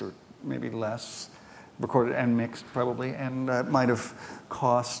 weeks or maybe less, recorded and mixed probably, and it might have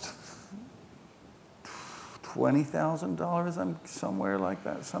cost $20,000, somewhere like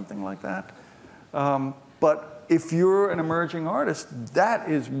that, something like that. But if you're an emerging artist, that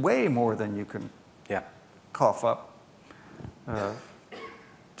is way more than you can cough up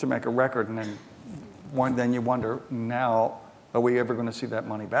to make a record, and then you wonder, now, are we ever going to see that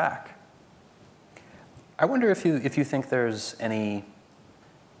money back? I wonder if you think there's any,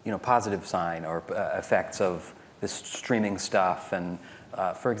 you know, positive sign or effects of this streaming stuff, and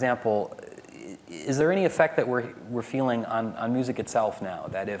for example, is there any effect that we're feeling on music itself now,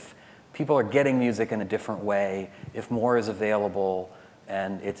 that if people are getting music in a different way, if more is available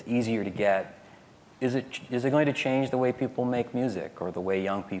and it's easier to get, is it going to change the way people make music or the way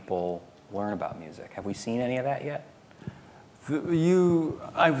young people learn about music? Have we seen any of that yet?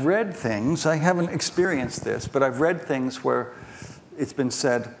 I've read things, I haven't experienced this, but I've read things where it's been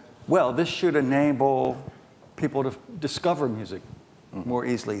said, well, this should enable people to discover music more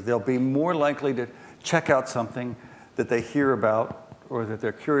easily. They'll be more likely to check out something that they hear about or that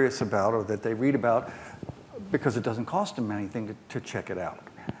they're curious about or that they read about because it doesn't cost them anything to check it out.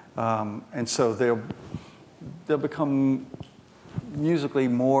 And so they'll become musically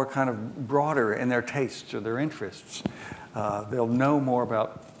more kind of broader in their tastes or their interests. They'll know more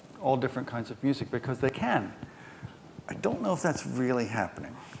about all different kinds of music because they can. I don't know if that's really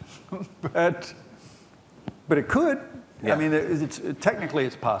happening, but it could. Yeah. I mean, technically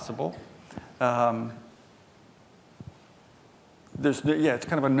it's possible. It's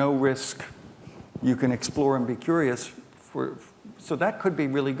kind of a no risk. You can explore and be curious so that could be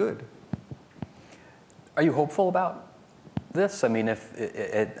really good. Are you hopeful about this? I mean,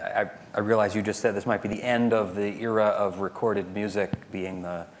 I realize you just said this might be the end of the era of recorded music being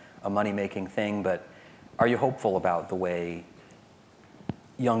a money-making thing, but are you hopeful about the way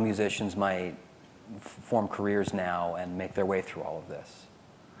young musicians might form careers now and make their way through all of this?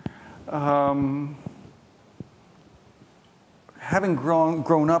 Having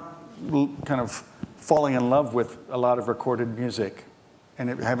grown up kind of falling in love with a lot of recorded music and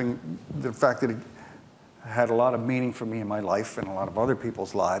having the fact that it had a lot of meaning for me in my life and a lot of other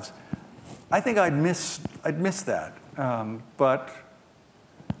people's lives, I think I'd miss that. But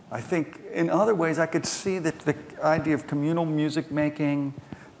I think in other ways I could see that the idea of communal music making,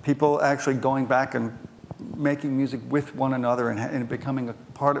 people actually going back and making music with one another and becoming a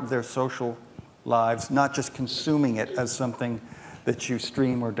part of their social lives, not just consuming it as something that you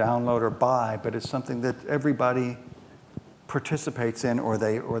stream or download or buy, but it's something that everybody participates in, or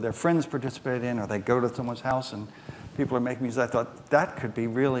their friends participate in, or they go to someone's house and people are making music. I thought that could be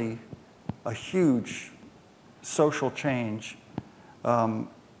really a huge social change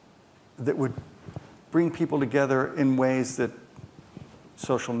that would bring people together in ways that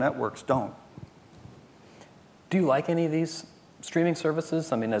social networks don't. Do you like any of these streaming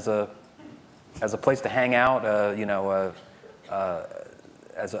services? I mean, as a place to hang out, as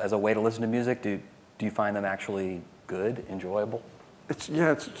a way to listen to music, do you find them actually good, enjoyable? It's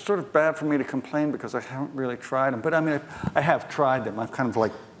sort of bad for me to complain because I haven't really tried them. But I mean, I have tried them. I've kind of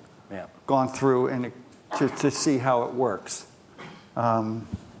like gone through and to see how it works.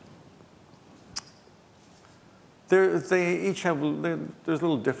 They each have, there's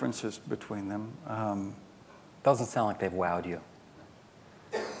little differences between them. Doesn't sound like they've wowed you.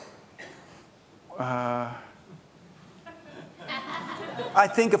 I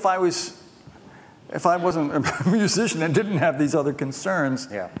think if I wasn't a musician and didn't have these other concerns,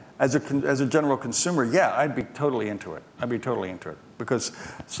 as a general consumer, I'd be totally into it. Because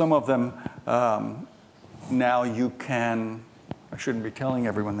some of them now you can. I shouldn't be telling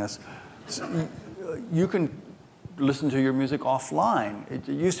everyone this. You can listen to your music offline. It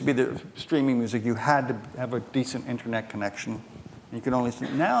used to be that streaming music you had to have a decent internet connection. You can only see.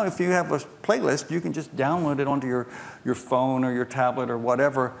 Now, if you have a playlist, you can just download it onto your phone or your tablet or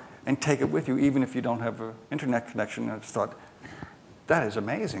whatever and take it with you, even if you don't have an internet connection. I just thought, that is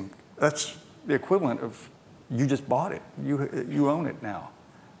amazing. That's the equivalent of you just bought it. You own it now,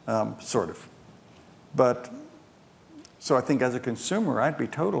 sort of. But, so I think as a consumer, I'd be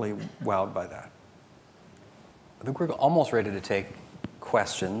totally wowed by that. I think we're almost ready to take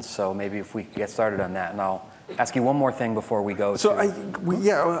questions, so maybe if we get started on that, and I'll ask you one more thing before we go. So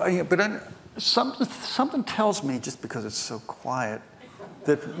something tells me, just because it's so quiet,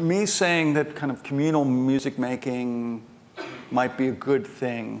 that me saying that kind of communal music making might be a good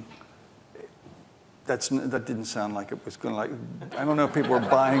thing. That didn't sound like it was going to like. I don't know if people were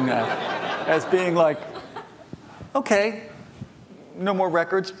buying that as being like, okay, no more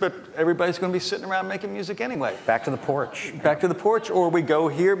records, but everybody's going to be sitting around making music anyway. Back to the porch. Back to the porch, or we go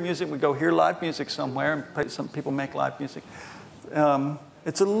hear live music somewhere, and some people make live music.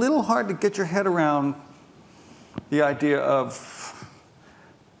 It's a little hard to get your head around the idea of,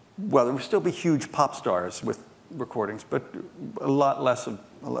 well, there will still be huge pop stars with recordings, but a lot less of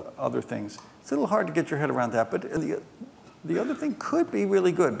other things. It's a little hard to get your head around that, but the other thing could be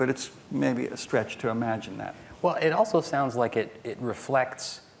really good, but it's maybe a stretch to imagine that. Well, it also sounds like it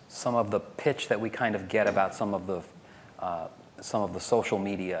reflects some of the pitch that we kind of get about some of the social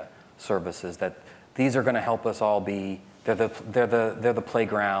media services, that these are going to help us all be. They're the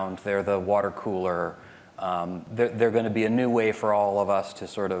playground. They're the water cooler. They're going to be a new way for all of us to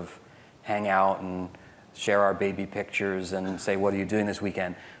sort of hang out and share our baby pictures and say, "What are you doing this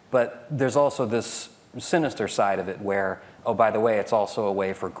weekend?" But there's also this sinister side of it where, oh, by the way, it's also a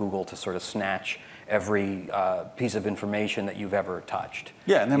way for Google to sort of snatch every piece of information that you've ever touched.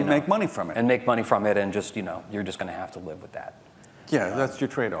 Yeah, and then make money from it. And make money from it, and just, you're just going to have to live with that. Yeah, that's your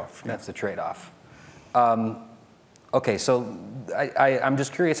trade-off. That's the trade-off. Okay, so I'm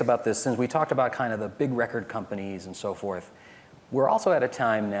just curious about this. Since we talked about kind of the big record companies and so forth, we're also at a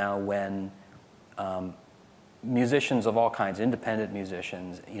time now when musicians of all kinds, independent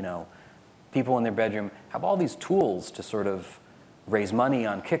musicians, people in their bedroom, have all these tools to sort of raise money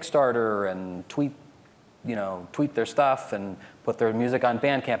on Kickstarter and tweet their stuff and put their music on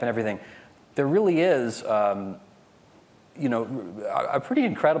Bandcamp and everything. There really is you know, a pretty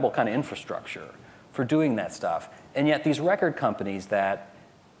incredible kind of infrastructure for doing that stuff. And yet these record companies that,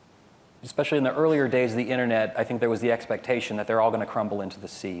 especially in the earlier days of the internet, I think there was the expectation that they're all going to crumble into the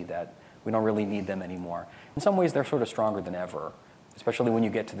sea, that we don't really need them anymore. In some ways, they're sort of stronger than ever, especially when you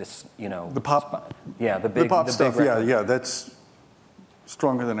get to this, you know, The pop, yeah, the big stuff. big Yeah, record. yeah, that's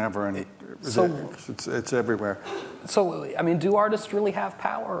stronger than ever, and it's everywhere. So, I mean, do artists really have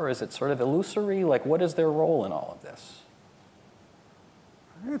power, or is it sort of illusory? Like, what is their role in all of this?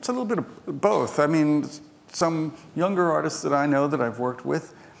 It's a little bit of both. I mean, some younger artists that I know that I've worked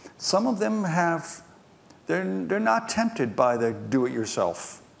with, some of them they're not tempted by the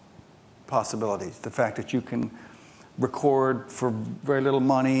do-it-yourself possibilities. The fact that you can record for very little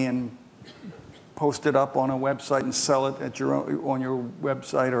money and post it up on a website and sell it at on your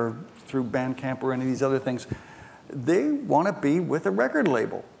website or through Bandcamp or any of these other things. They want to be with a record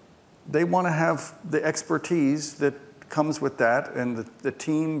label. They want to have the expertise that comes with that, and the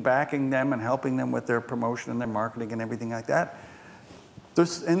team backing them and helping them with their promotion and their marketing and everything like that.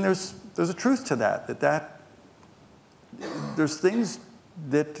 There's a truth to that there's things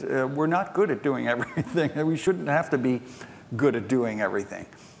that we're not good at doing everything. We shouldn't have to be good at doing everything.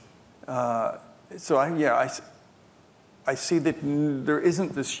 So I see that there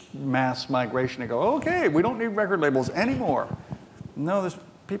isn't this mass migration to go, okay, we don't need record labels anymore. No, there's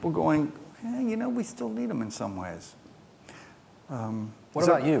people going, hey, you know, we still need them in some ways. What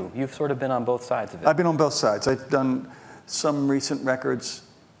about you? You've sort of been on both sides of it. I've been on both sides. I've done some recent records,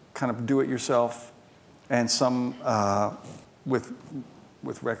 kind of do-it-yourself, and some with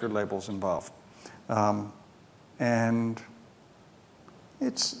record labels involved. And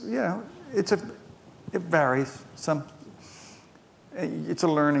it's, you know, it varies. It's a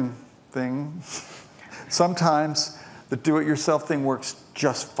learning thing. Sometimes the do-it-yourself thing works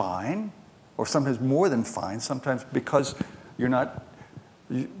just fine, or sometimes more than fine. Sometimes because you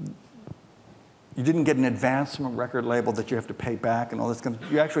didn't get an advance from a record label that you have to pay back and all this.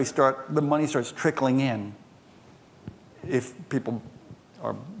 You actually the money starts trickling in if people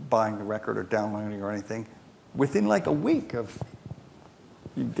are buying the record or downloading or anything within like a week of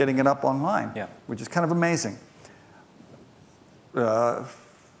you getting it up online, yeah, which is kind of amazing. The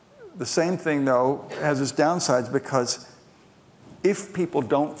same thing, though, has its downsides, because if people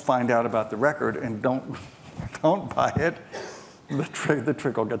don't find out about the record and don't buy it, the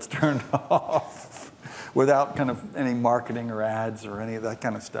trickle gets turned off without kind of any marketing or ads or any of that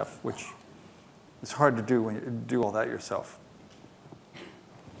kind of stuff, which is hard to do when you do all that yourself.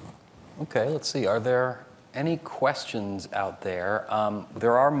 Okay, let's see. Are there any questions out there?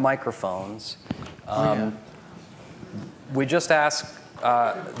 There are microphones. We just ask,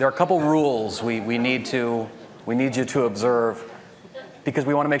 there are a couple rules we need you to observe, because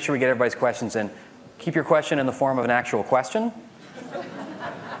we want to make sure we get everybody's questions in. Keep your question in the form of an actual question.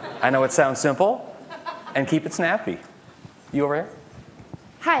 I know it sounds simple. And keep it snappy. You over here?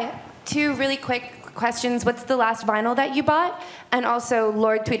 Hi. 2 really quick questions. What's the last vinyl that you bought? And also,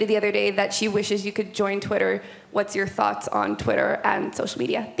 Lord tweeted the other day that she wishes you could join Twitter. What's your thoughts on Twitter and social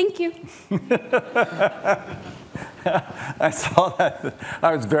media? Thank you. I saw that.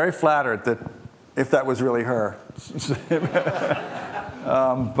 I was very flattered that if that was really her.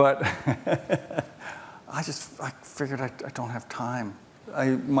 But I figured I don't have time.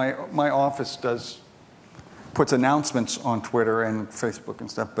 My office puts announcements on Twitter and Facebook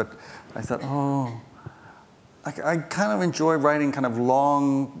and stuff, but I thought, I kind of enjoy writing kind of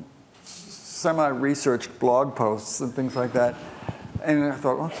long, semi-researched blog posts and things like that. And I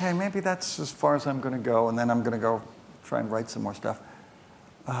thought, okay, maybe that's as far as I'm going to go, and then I'm going to go try and write some more stuff.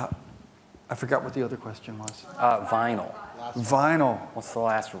 I forgot what the other question was. Vinyl. Vinyl. What's the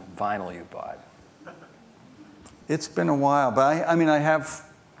last vinyl you bought? It's been a while, but I mean, I have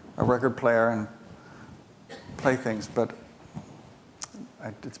a record player and play things, but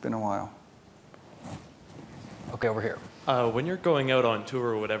it's been a while. Okay, over here. When you're going out on tour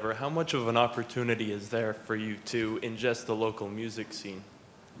or whatever, how much of an opportunity is there for you to ingest the local music scene?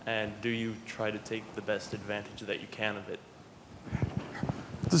 And do you try to take the best advantage that you can of it?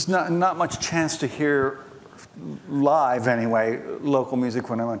 There's not much chance to hear live, anyway, local music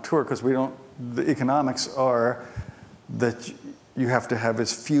when I'm on tour, because the economics are that you have to have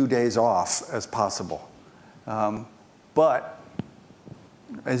as few days off as possible. But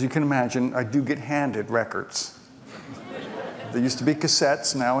as you can imagine, I do get handed records. There used to be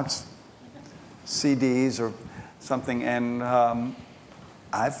cassettes, now it's CDs or something, and I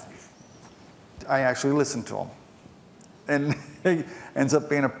actually listen to them. And it ends up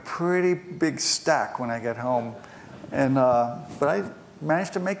being a pretty big stack when I get home. And but I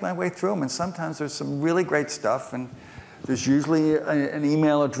managed to make my way through them, and sometimes there's some really great stuff, and there's usually an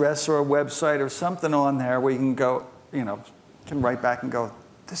email address or a website or something on there where you can go, you know, can write back and go,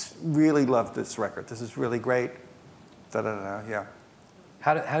 this really loved this record. This is really great. Da da da. Yeah.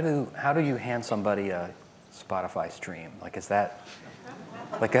 How do you hand somebody a Spotify stream? Like, is that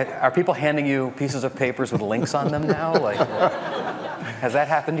like, are people handing you pieces of papers with links on them now? Like, has that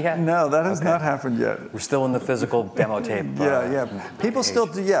happened yet? No, that has not happened yet. We're still in the physical demo tape. Yeah. People still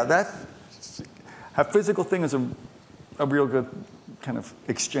do. Yeah, that a physical thing is a real good kind of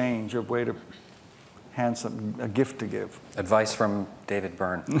exchange, a way to hand something, a gift to give. Advice from David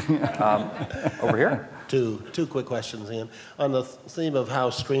Byrne. Over here. Two quick questions, Ian. On the theme of how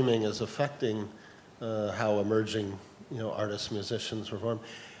streaming is affecting how emerging, artists, musicians perform,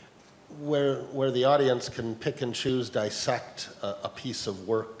 where the audience can pick and choose, dissect a piece of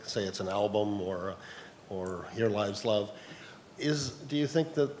work, say it's an album or Here Lies Love, do you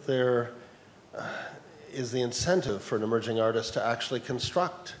think that there is the incentive for an emerging artist to actually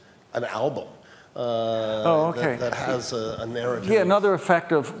construct an album that has a narrative? Yeah, another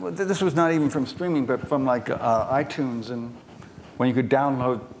effect of, this was not even from streaming, but from like iTunes, and when you could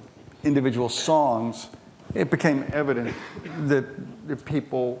download individual songs, it became evident that the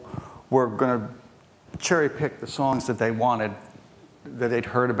people were going to cherry pick the songs that they wanted, that they'd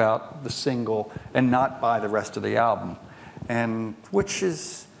heard about, the single, and not buy the rest of the album. And which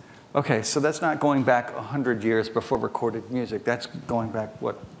is, okay, so that's not going back 100 years before recorded music. That's going back,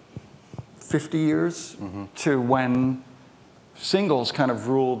 what, 50 years to when singles kind of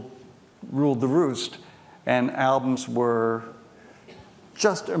ruled the roost, and albums were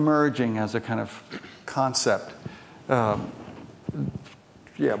just emerging as a kind of concept, by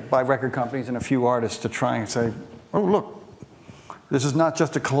record companies and a few artists to try and say, oh, look, this is not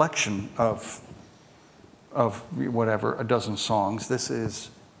just a collection of whatever, a dozen songs.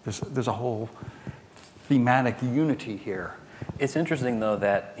 There's a whole thematic unity here. It's interesting, though,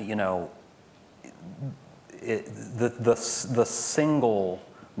 that, the single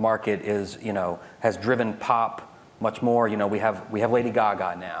market is, has driven pop much more. We have Lady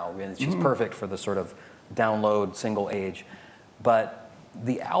Gaga now, and she's perfect for the sort of download single age. But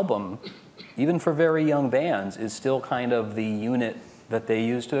the album, even for very young bands, is still kind of the unit that they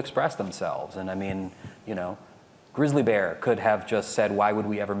use to express themselves. And I mean, Grizzly Bear could have just said, why would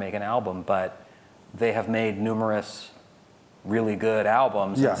we ever make an album? But they have made numerous really good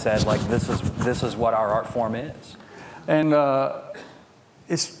albums and said, like, this is what our art form is. And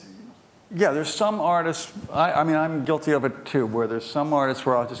there's some artists, I mean, I'm guilty of it too, where there's some artists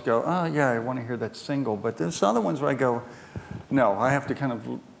where I'll just go, oh yeah, I want to hear that single. But there's other ones where I go, no, I have to kind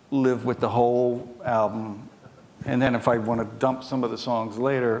of live with the whole album. And then if I want to dump some of the songs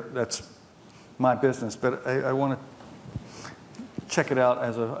later, that's my business. But I want to check it out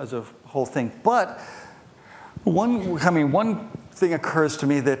as a whole thing. But one thing occurs to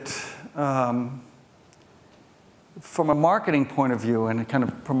me that from a marketing point of view and a kind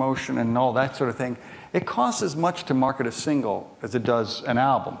of promotion and all that sort of thing, it costs as much to market a single as it does an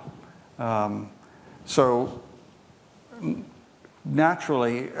album. So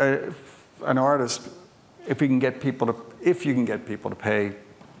naturally, an artist, if you can get people to pay,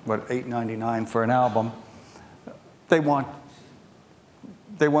 what, $8.99 for an album, they want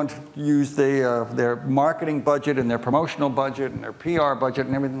to use their marketing budget and their promotional budget and their PR budget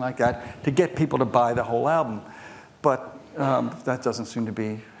and everything like that to get people to buy the whole album. But that doesn't seem to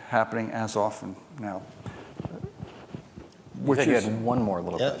be happening as often now. You had one more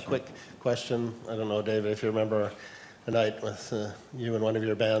little question. Quick question. I don't know, David, if you remember a night with you and one of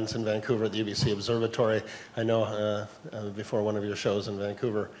your bands in Vancouver at the UBC Observatory. I know before one of your shows in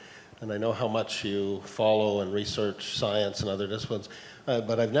Vancouver, and I know how much you follow and research science and other disciplines,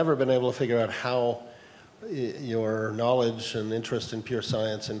 but I've never been able to figure out how your knowledge and interest in pure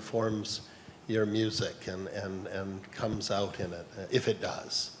science informs your music and comes out in it, if it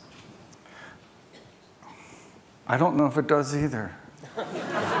does. I don't know if it does either.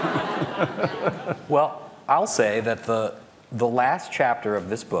 Well, I'll say that the last chapter of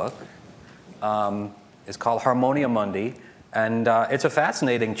this book is called Harmonia Mundi, and it's a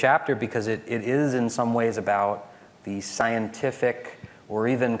fascinating chapter because it is in some ways about the scientific or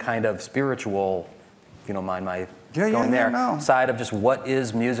even kind of spiritual, if you don't mind my side of just what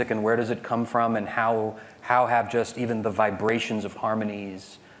is music and where does it come from, and how have just even the vibrations of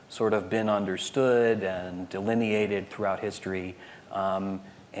harmonies sort of been understood and delineated throughout history.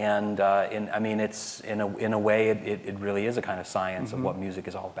 It's in a way it really is a kind of science of what music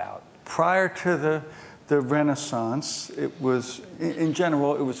is all about. Prior to the Renaissance, it was, in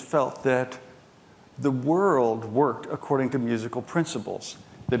general, it was felt that the world worked according to musical principles.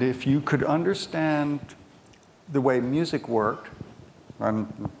 That if you could understand the way music worked.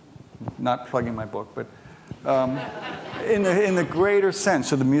 I'm not plugging my book, but in the greater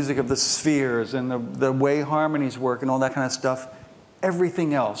sense of the music of the spheres and the way harmonies work and all that kind of stuff,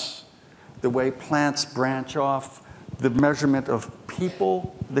 everything else, the way plants branch off, the measurement of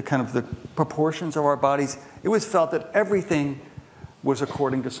people, the kind of the proportions of our bodies, it was felt that everything was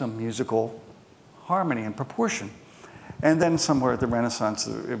according to some musical harmony and proportion. And then somewhere at the Renaissance,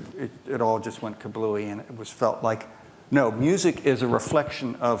 it all just went kablooey, and it was felt like, no, music is a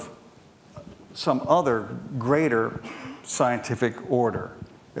reflection of some other greater scientific order.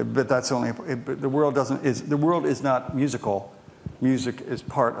 But that's only, the world the world is not musical. Music is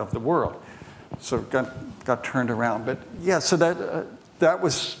part of the world. So it got turned around. But yeah, so that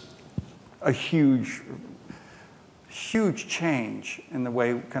was a huge change in the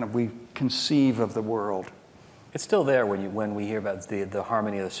way kind of we conceive of the world. It's still there when we hear about the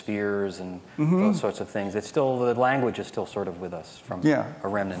harmony of the spheres and those sorts of things. It's still, the language is still sort of with us from a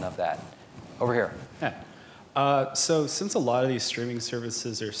remnant of that. Over here. Yeah. So since a lot of these streaming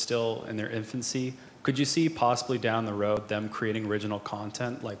services are still in their infancy, could you see possibly down the road them creating original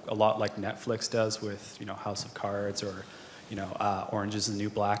content, like a lot like Netflix does with, you know, House of Cards or, you know, Orange is the New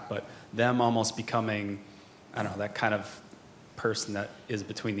Black, but them almost becoming, I don't know, that kind of person that is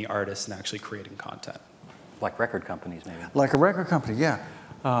between the artist and actually creating content? Like record companies, maybe. Like a record company, yeah.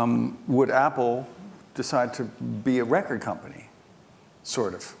 Would Apple decide to be a record company?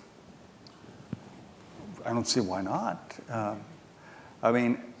 Sort of. I don't see why not. I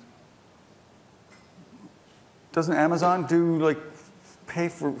mean, doesn't Amazon do like pay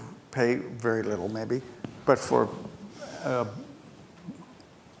very little maybe, but for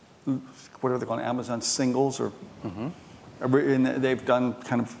what are they called, Amazon singles or and they've done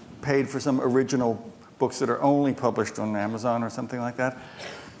kind of paid for some original books that are only published on Amazon or something like that.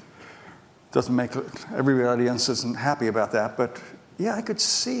 Doesn't make every audience isn't happy about that, but yeah, I could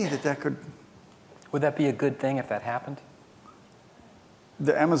see that could. Would that be a good thing if that happened?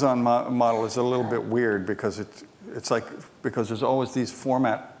 The Amazon model is a little bit weird because it's like, because there's always these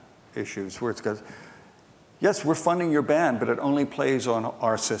format issues where it's goes, yes, we're funding your band, but it only plays on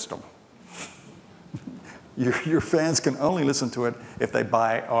our system. Your fans can only listen to it if they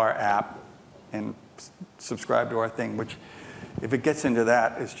buy our app and subscribe to our thing, which if it gets into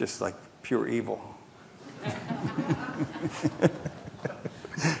that, it's just like pure evil.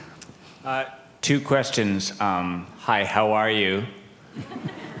 2 questions. Hi, how are you?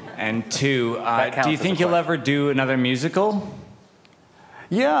 And 2, do you think you'll ever do another musical?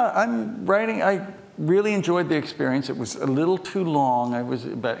 Yeah, I'm writing. I really enjoyed the experience. It was a little too long. I was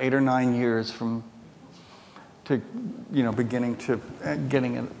about 8 or 9 years from beginning to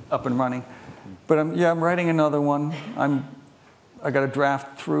getting it up and running. But I'm writing another one. I got a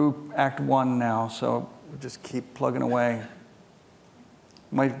draft through Act 1 now, so we'll just keep plugging away.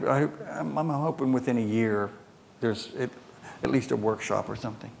 I'm hoping within a year there's at least a workshop or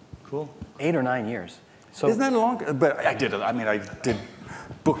something. Cool. 8 or 9 years. So isn't that long? But I did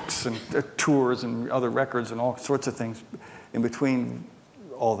books and tours and other records and all sorts of things in between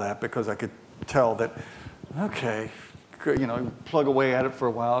all that because I could tell that, okay, plug away at it for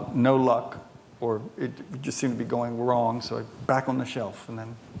a while, no luck, or it just seemed to be going wrong, so back on the shelf and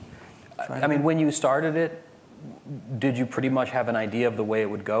then. I mean, when you started it, did you pretty much have an idea of the way it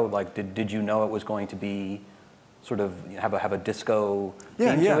would go? Like, did you know it was going to be sort of have a disco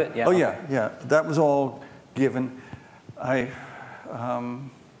theme to it? Yeah. Oh, okay. Yeah. That was all given.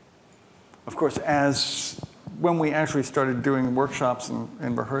 Of course, when we actually started doing workshops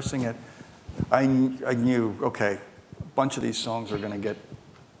and rehearsing it, I knew, okay, a bunch of these songs are going to get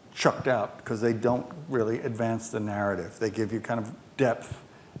chucked out because they don't really advance the narrative. They give you kind of depth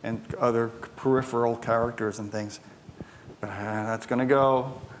and other peripheral characters and things. But that's going to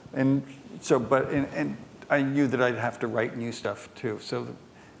go. And so, and I knew that I'd have to write new stuff too. So it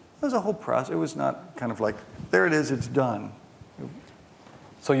was a whole process. It was not kind of like, there it is, it's done.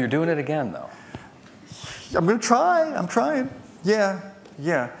 So you're doing it again, though? I'm going to try. I'm trying. Yeah.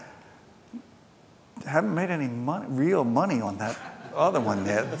 Haven't made any real money on that other one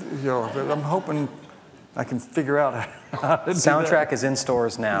yet. I'm hoping I can figure out how to do Soundtrack is in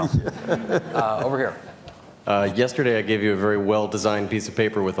stores now. Over here. Yesterday I gave you a very well-designed piece of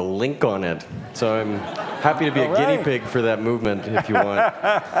paper with a link on it. So I'm happy to be a guinea pig for that movement if you want.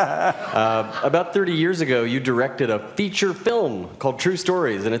 About 30 years ago, you directed a feature film called True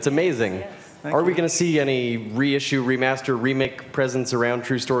Stories, and it's amazing. Are we going to see any reissue, remaster, remake presents around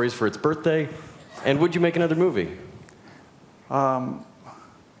True Stories for its birthday? And would you make another movie?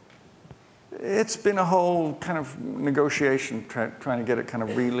 it's been a whole kind of negotiation trying to get it kind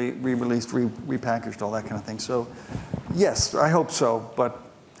of re-released, repackaged, all that kind of thing. So, yes, I hope so, but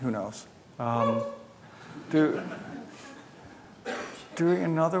who knows? Doing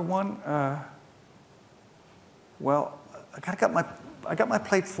another one? Well, I got my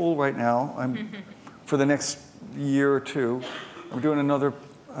plate full right now. For the next year or two, I'm doing another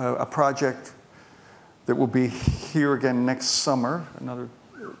a project that will be here again next summer. Another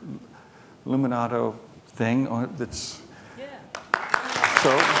Luminato thing that's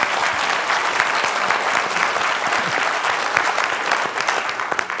so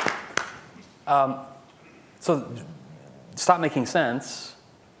Stop Making Sense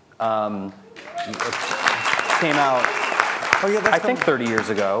came out, I think 30 years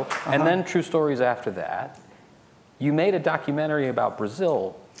ago, and then True Stories after that. You made a documentary about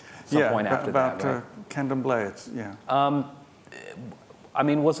Brazil some point after that, right? Candomblé, yeah. I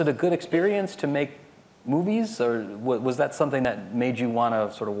mean, was it a good experience to make movies, or was that something that made you want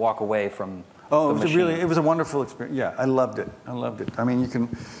to sort of walk away from the machine? It was a wonderful experience. Yeah, I loved it. I mean, you can,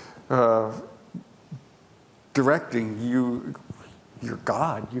 directing, you're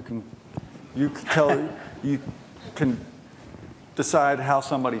God. You can tell, you can decide how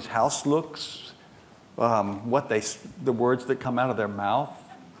somebody's house looks, the words that come out of their mouth,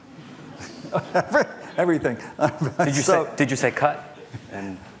 everything. Did you say cut?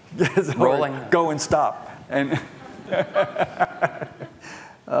 And yes, rolling? Go and stop. And yeah,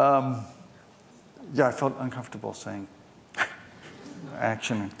 I felt uncomfortable saying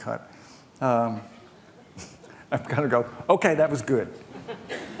action and cut. I've got to go, okay, that was good.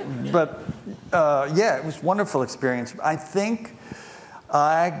 But yeah, it was a wonderful experience. I think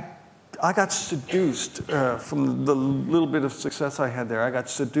I got seduced from the little bit of success I had there. I got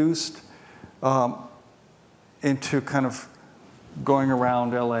seduced into kind of going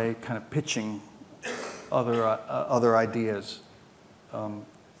around LA, kind of pitching other ideas,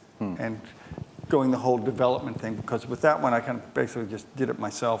 and going the whole development thing. Because with that one, I kind of basically just did it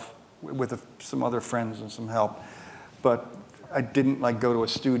myself with some other friends and some help. But I didn't like go to a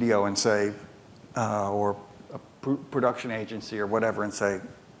studio and say, or a production agency or whatever, and say,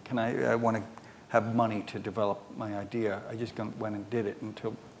 I want to have money to develop my idea. I just went and did it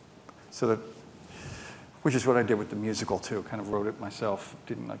which is what I did with the musical too. Kind of wrote it myself.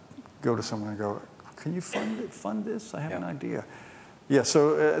 Didn't like go to someone and go, "Can you fund this? I have an idea." Yeah.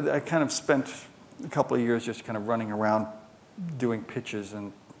 So I kind of spent a couple of years just kind of running around doing pitches,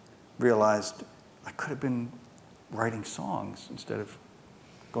 and realized I could have been writing songs instead of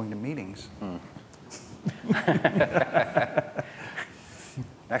going to meetings.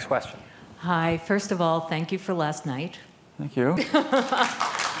 Next question. Hi. First of all, thank you for last night. Thank you.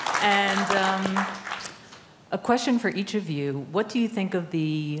 And a question for each of you. What do you think of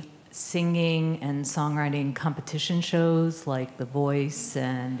the singing and songwriting competition shows like The Voice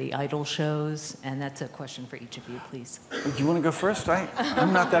and the Idol shows? And that's a question for each of you, please. Do you want to go first?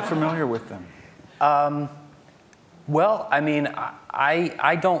 I'm not that familiar with them. Well, I mean,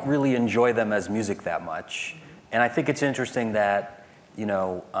 I don't really enjoy them as music that much. And I think it's interesting that,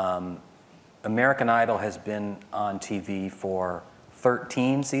 American Idol has been on TV for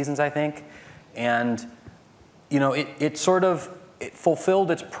 13 seasons, I think. And, it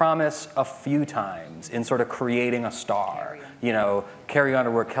fulfilled its promise a few times in sort of creating a star. Carry On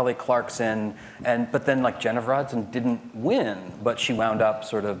to where Kelly Clarkson, but then like Jennifer Hudson didn't win, but she wound up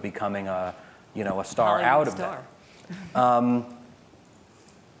sort of becoming a star Hollywood out of star. that.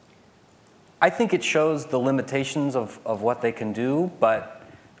 I think it shows the limitations of what they can do, but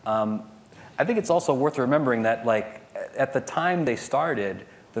I think it's also worth remembering that like at the time they started,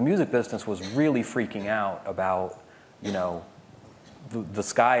 the music business was really freaking out about, the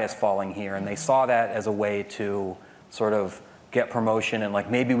sky is falling here, and they saw that as a way to sort of get promotion, and like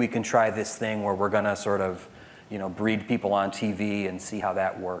maybe we can try this thing where we're gonna sort of, breed people on TV and see how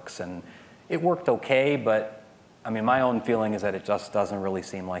that works. And it worked okay, but I mean, my own feeling is that it just doesn't really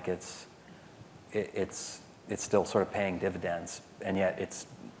seem like it's still sort of paying dividends, and yet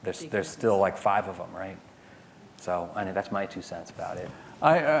there's still like 5 of them, right? So I mean, that's my 2 cents about it.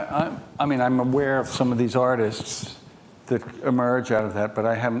 I mean, I'm aware of some of these artists that emerge out of that, but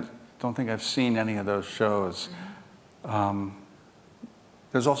don't think I've seen any of those shows.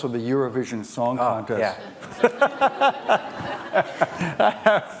 There's also the Eurovision Song Contest. Yeah.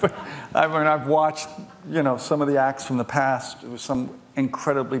 I've watched, some of the acts from the past. It was some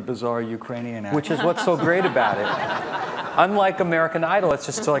incredibly bizarre Ukrainian act. Which is what's so great about it. Unlike American Idol, it's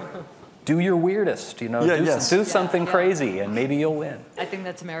just to like, do your weirdest, do something crazy, and maybe you'll win. I think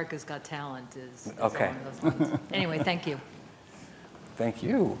that's America's Got Talent is okay. one of those ones. Anyway, thank you. Thank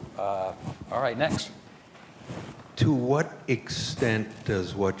you. All right, next. To what extent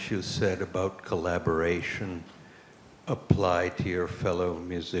does what you said about collaboration apply to your fellow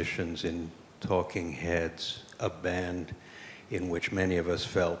musicians in Talking Heads, a band in which many of us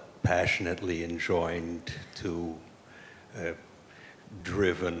felt passionately enjoined to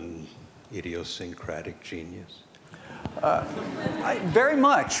driven, idiosyncratic genius? Very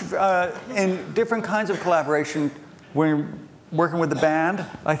much. In different kinds of collaboration, when working with the band,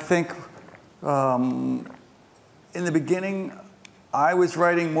 I think in the beginning, I was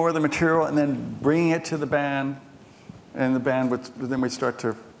writing more of the material and then bringing it to the band, and the band would, then we'd start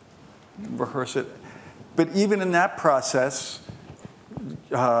to rehearse it. But even in that process,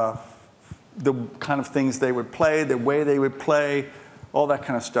 the kind of things they would play, the way they would play, all that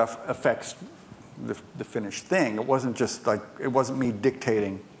kind of stuff affects the finished thing. It wasn't just like, it wasn't me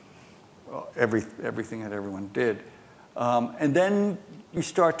dictating everything that everyone did. And then you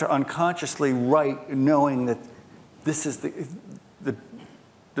start to unconsciously write, knowing that this is the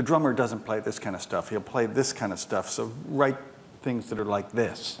drummer doesn't play this kind of stuff. He'll play this kind of stuff. So write things that are like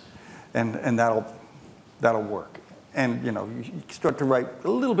this, and that'll work. And you know, you start to write a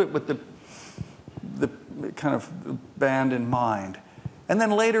little bit with the kind of band in mind. And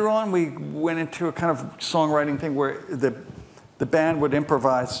then later on, we went into a kind of songwriting thing where the band would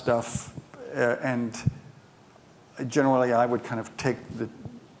improvise stuff, and generally I would kind of take the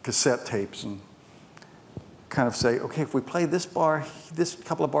cassette tapes and kind of say, okay, if we play this bar, this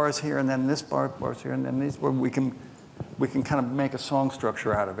couple of bars here, and then this bars here, and then these, we can kind of make a song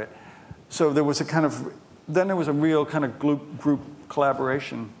structure out of it. So there was a kind of, then there was a real kind of group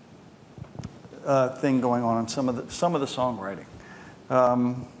collaboration thing going on some of the songwriting.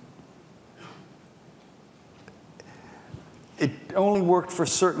 It only worked for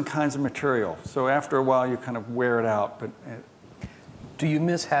certain kinds of material. So after a while, you kind of wear it out. But do you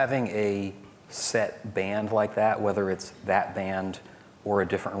miss having a set band like that, whether it's that band or a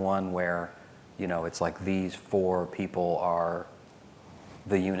different one where, you know, it's like these 4 people are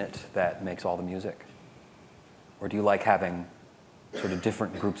the unit that makes all the music? Or do you like having sort of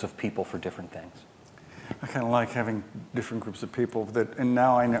different groups of people for different things? I kind of like having different groups of people that, and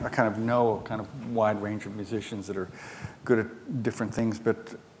now I kind of know a kind of wide range of musicians that are good at different things,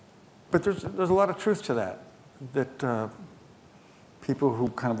 but there's a lot of truth to that, that people who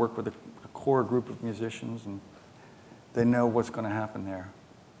kind of work with a core group of musicians, and they know what's going to happen there.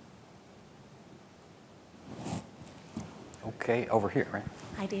 Okay, over here, right?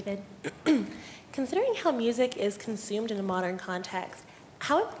 Hi, David. Considering how music is consumed in a modern context,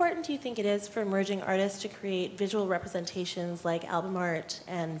 how important do you think it is for emerging artists to create visual representations like album art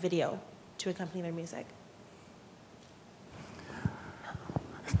and video to accompany their music?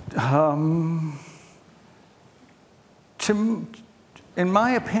 In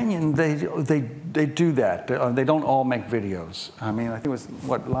my opinion, they do that. They don't all make videos. I mean, I think it was,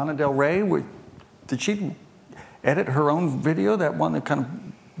 what, Lana Del Rey? Did she edit her own video? That one that kind of,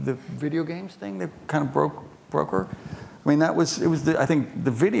 the video games thing that kind of broke her? I mean, that was, I think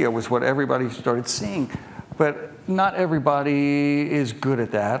the video was what everybody started seeing. But not everybody is good at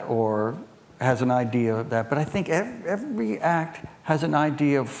that or has an idea of that. But I think every act has an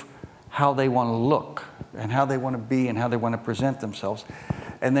idea of how they want to look and how they want to be and how they want to present themselves.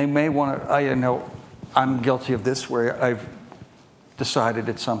 And they may want to, I know I'm guilty of this, where I've decided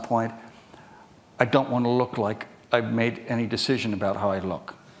at some point, I don't want to look like I've made any decision about how I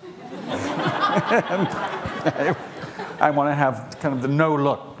look. I want to have kind of the no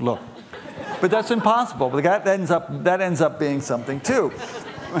look. But that's impossible, but that ends up being something too.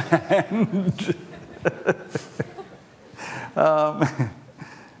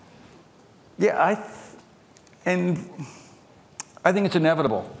 Yeah, I think it's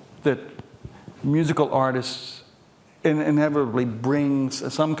inevitable that musical artists inevitably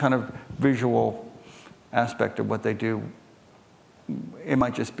brings some kind of visual aspect of what they do. It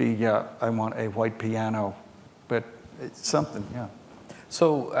might just be, yeah, I want a white piano, but it's something, yeah.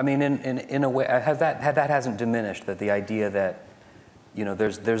 So, I mean, in a way, that hasn't diminished, that the idea that, you know,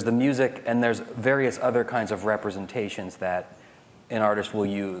 there's the music and there's various other kinds of representations that an artist will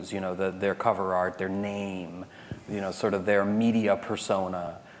use, you know, their cover art, their name, you know, sort of their media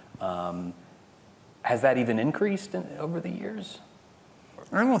persona. Has that even increased over the years?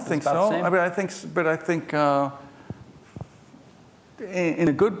 I don't think so. I mean, I think in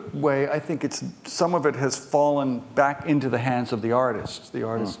a good way, I think some of it has fallen back into the hands of the artists. The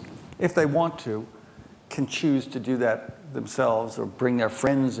artists, if they want to, can choose to do that themselves or bring their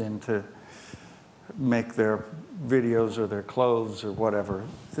friends in to make their videos or their clothes or whatever.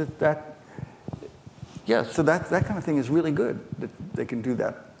 yeah, so that kind of thing is really good, that they can do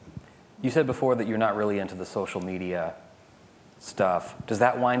that. You said before that you're not really into the social media stuff. Does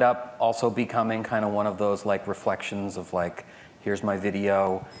that wind up also becoming kind of one of those like reflections of like, here's my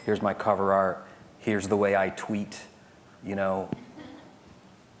video, here's my cover art, here's the way I tweet, you know?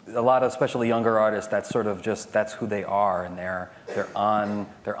 A lot of, especially younger artists, that's sort of just, that's who they are, and they're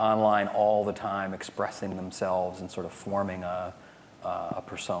online all the time expressing themselves and sort of forming a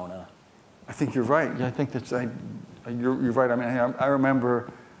persona. I think you're right. Yeah, I think that's, you're right. I mean, I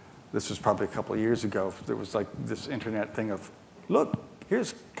remember, this was probably a couple of years ago, there was like this internet thing of, look,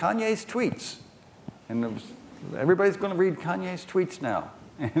 here's Kanye's tweets. And it was, everybody's going to read Kanye's tweets now.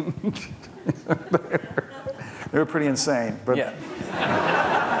 And they were pretty insane. But yeah.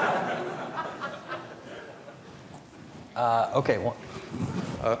 Okay. Well,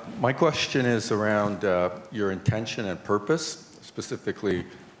 my question is around your intention and purpose, specifically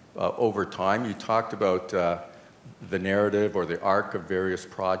over time. You talked about the narrative or the arc of various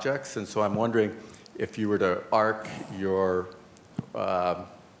projects, and so I'm wondering if you were to arc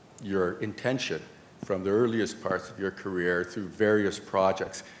your intention from the earliest parts of your career through various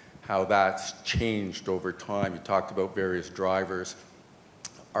projects, how that's changed over time. You talked about various drivers,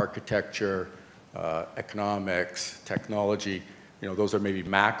 architecture, economics, technology. You know, those are maybe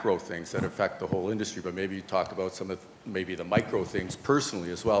macro things that affect the whole industry, but maybe you talked about some of maybe the micro things personally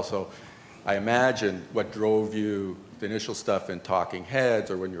as well. So I imagine what drove you, the initial stuff in Talking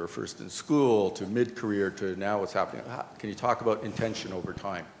Heads or when you were first in school to mid-career to now what's happening. Can you talk about intention over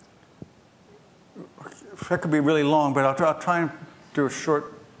time? That could be really long, but I'll try and do a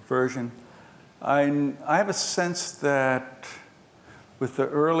short version. I have a sense that with the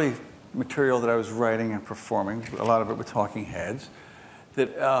early material that I was writing and performing, a lot of it with Talking Heads,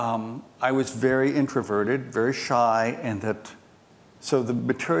 that I was very introverted, very shy, and that, so the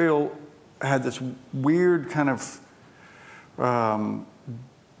material had this weird kind of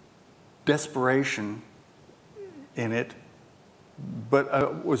desperation in it,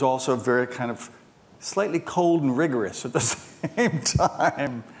 but was also very kind of slightly cold and rigorous at the same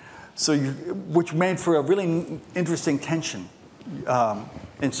time. So which made for a really interesting tension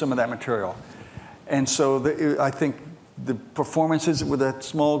in some of that material. And so I think the performances with that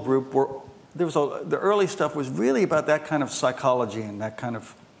small group were, the early stuff was really about that kind of psychology and that kind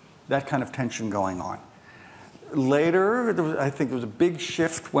of tension going on. Later, I think there was a big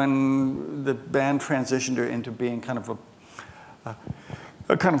shift when the band transitioned into being kind of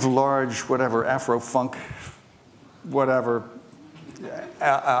a kind of large, whatever, Afro-funk, whatever,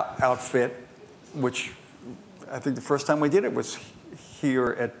 outfit, which I think the first time we did it was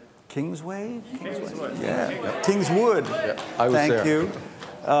here at Kingsway? Kingswood. Yeah, Kingswood. Yeah, I was Thank there. you.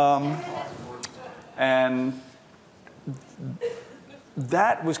 And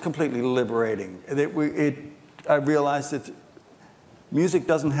that was completely liberating. I realized that music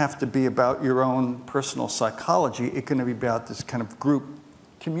doesn't have to be about your own personal psychology. It can be about this kind of group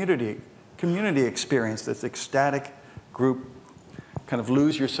community experience, this ecstatic group, kind of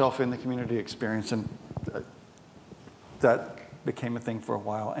lose yourself in the community experience, and that became a thing for a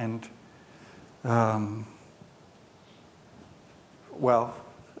while. And well,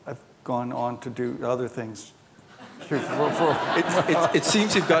 I've gone on to do other things. It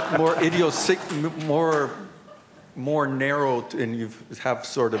seems you've got more narrowed, and you have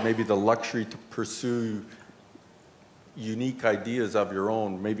sort of maybe the luxury to pursue unique ideas of your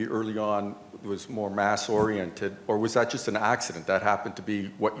own. Maybe early on it was more mass-oriented, or was that just an accident that happened to be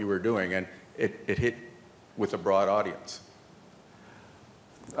what you were doing and it hit with a broad audience?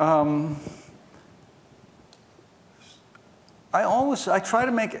 I try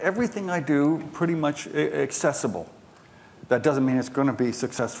to make everything I do pretty much accessible. That doesn't mean it's going to be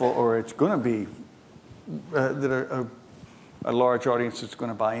successful or it's going to be that a large audience is going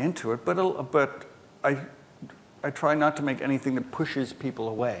to buy into it. But I try not to make anything that pushes people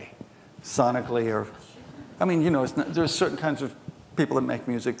away, sonically or, I mean, you know, there's certain kinds of people that make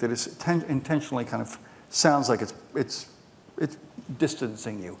music that is intentionally kind of sounds like it's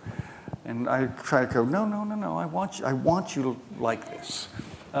distancing you. And I try to go, no, I want you to like this.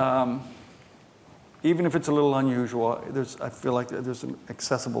 Even if it's a little unusual, I feel like there's an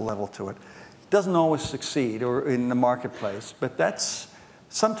accessible level to it. It doesn't always succeed or in the marketplace, but that's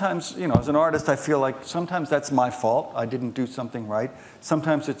sometimes, you know, as an artist, I feel like sometimes that's my fault. I didn't do something right.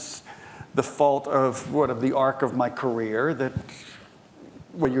 Sometimes it's the fault of the arc of my career, that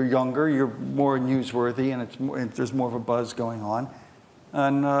when you're younger, you're more newsworthy and there's more of a buzz going on.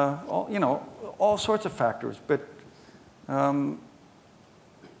 And, you know, all sorts of factors. But I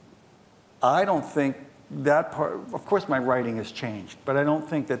don't think that part, of course my writing has changed, but I don't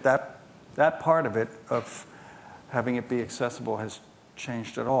think that that part of it, of having it be accessible, has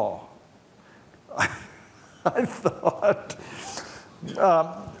changed at all. I thought,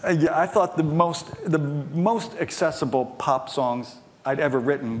 I thought the most accessible pop songs I'd ever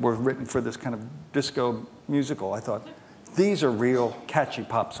written were written for this kind of disco musical. I thought, these are real catchy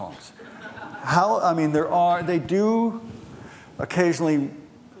pop songs. I mean, they do occasionally,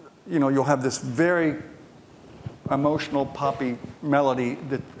 you know, you'll have this very emotional poppy melody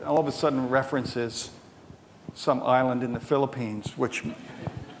that all of a sudden references some island in the Philippines, which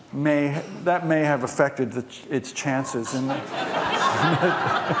may have affected its chances.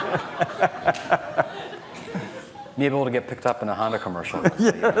 Be able to get picked up in a Honda commercial.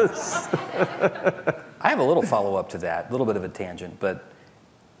 Yes. I have a little follow-up to that, a little bit of a tangent, but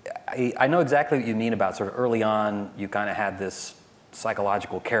I know exactly what you mean about sort of early on, you kind of had this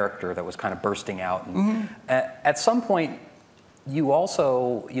psychological character that was kind of bursting out. And at some point, you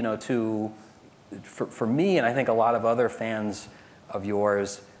also, you know, for me, and I think a lot of other fans of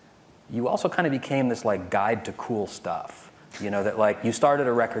yours, you also kind of became this like guide to cool stuff. You know, that like you started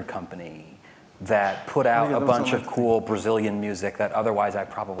a record company that put out a bunch of cool Brazilian music that otherwise I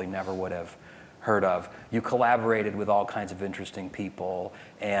probably never would have heard of. You collaborated with all kinds of interesting people,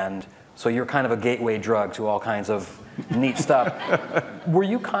 and so you're kind of a gateway drug to all kinds of neat stuff. Were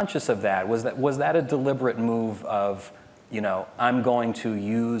you conscious of that? Was that a deliberate move of, you know, I'm going to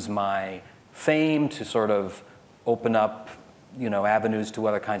use my fame to sort of open up, you know, avenues to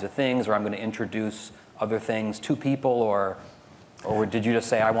other kinds of things, or I'm going to introduce other things to people, or did you just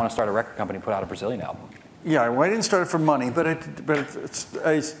say, I want to start a record company and put out a Brazilian album? Yeah, well, I didn't start it for money, but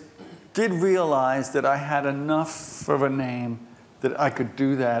I did realize that I had enough of a name that I could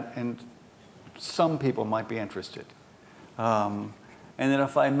do that, and some people might be interested. And then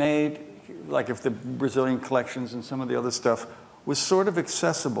if I made, like if the Brazilian collections and some of the other stuff was sort of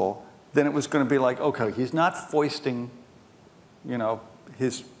accessible, then it was going to be like, okay, he's not foisting, you know,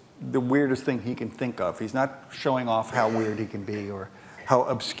 the weirdest thing he can think of. He's not showing off how weird he can be or how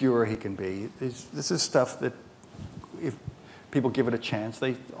obscure he can be. This is stuff that if people give it a chance,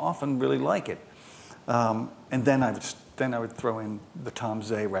 they often really like it. And then I would throw in the Tom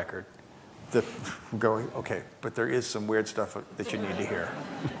Zay record that go, okay, but there is some weird stuff that you need to hear.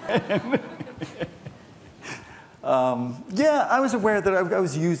 Yeah, I was aware that I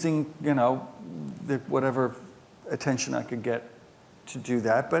was using, you know, whatever attention I could get to do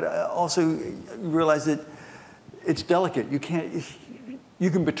that, but also realize that it's delicate. You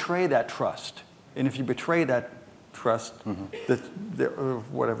can betray that trust, and if you betray that trust or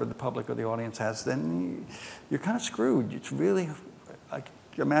whatever the public or the audience has, then you're kind of screwed. It's really, I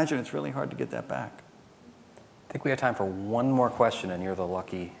imagine it's really hard to get that back. I think we have time for one more question, and you're the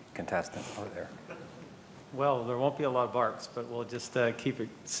lucky contestant over there. Well, there won't be a lot of barks, but we'll just keep it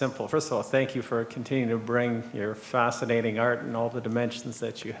simple. First of all, thank you for continuing to bring your fascinating art and all the dimensions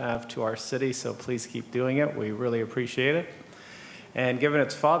that you have to our city, so please keep doing it. We really appreciate it. And given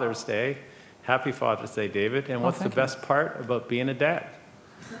it's Father's Day, happy Father's Day, David. And what's the best part about being a dad?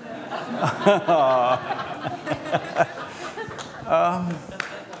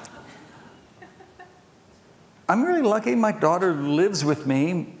 I'm really lucky. My daughter lives with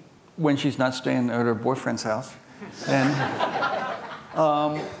me when she's not staying at her boyfriend's house. And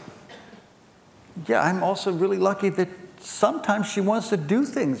yeah, I'm also really lucky that sometimes she wants to do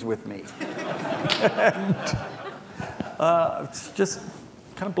things with me. And, it just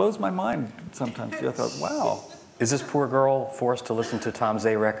kind of blows my mind sometimes. I thought, wow. Is this poor girl forced to listen to Tom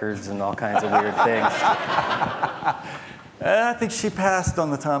Zay records and all kinds of weird things? I think she passed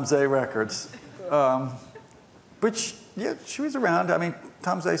on the Tom Zay records. But yeah, she was around. I mean,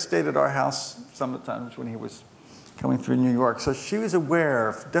 Tom Zay stayed at our house sometimes when he was coming through New York. So she was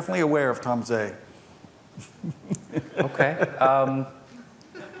definitely aware of Tom Zay. Okay.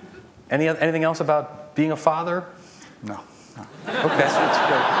 Anything else about being a father? No. Okay.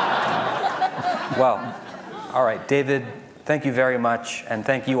 Well, all right, David, thank you very much, and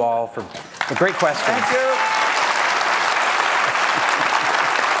thank you all for the great questions. Thank you.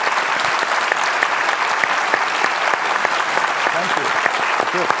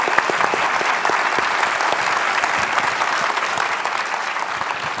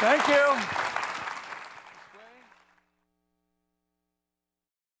 Thank you.